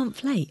Got it a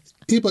month late.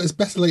 yeah, but it's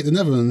better late than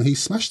never, and he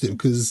smashed it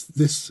because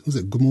this was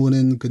it. Good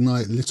morning, good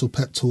night, little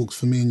pep talks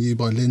for me and you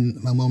by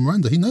Lin-Manuel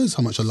Miranda. He knows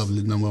how much I love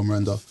Lin-Manuel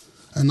Miranda,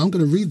 and I'm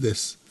going to read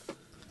this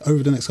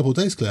over the next couple of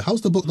days. Claire,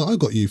 how's the book that I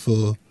got you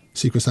for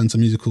Secret Santa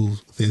musical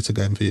theatre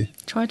going for you?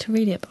 Tried to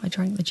read it, but I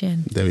drank the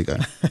gin. There we go.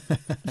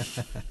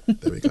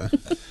 There we go.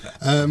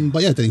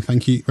 But yeah, Denny,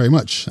 thank you very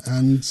much.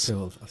 And I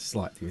feel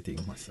slightly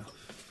redeemed myself.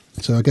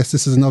 so I guess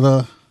this is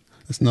another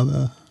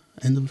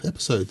end of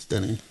episode.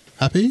 Denny,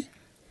 happy?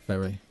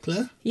 Very.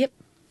 Claire? Yep.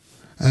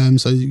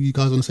 So you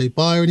guys want to say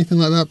bye or anything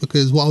like that?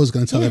 Because what I was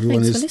going to tell Yeah,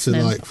 everyone thanks for is to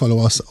listening. like follow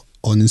us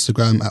on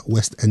Instagram at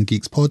West End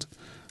Geeks Pod.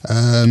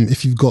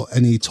 If you've got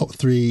any top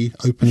 3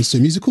 opens to a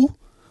musical,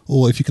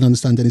 or if you can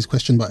understand Denny's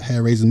question about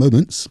hair-raising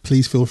moments,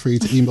 please feel free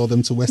to email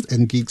them to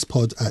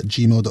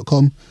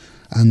westendgeekspod@gmail.com,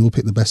 and we'll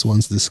pick the best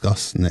ones to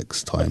discuss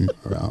next time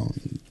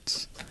around.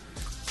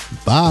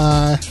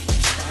 Bye.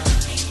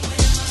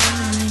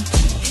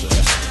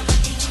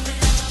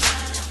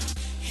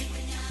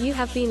 You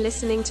have been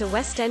listening to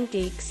West End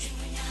Geeks.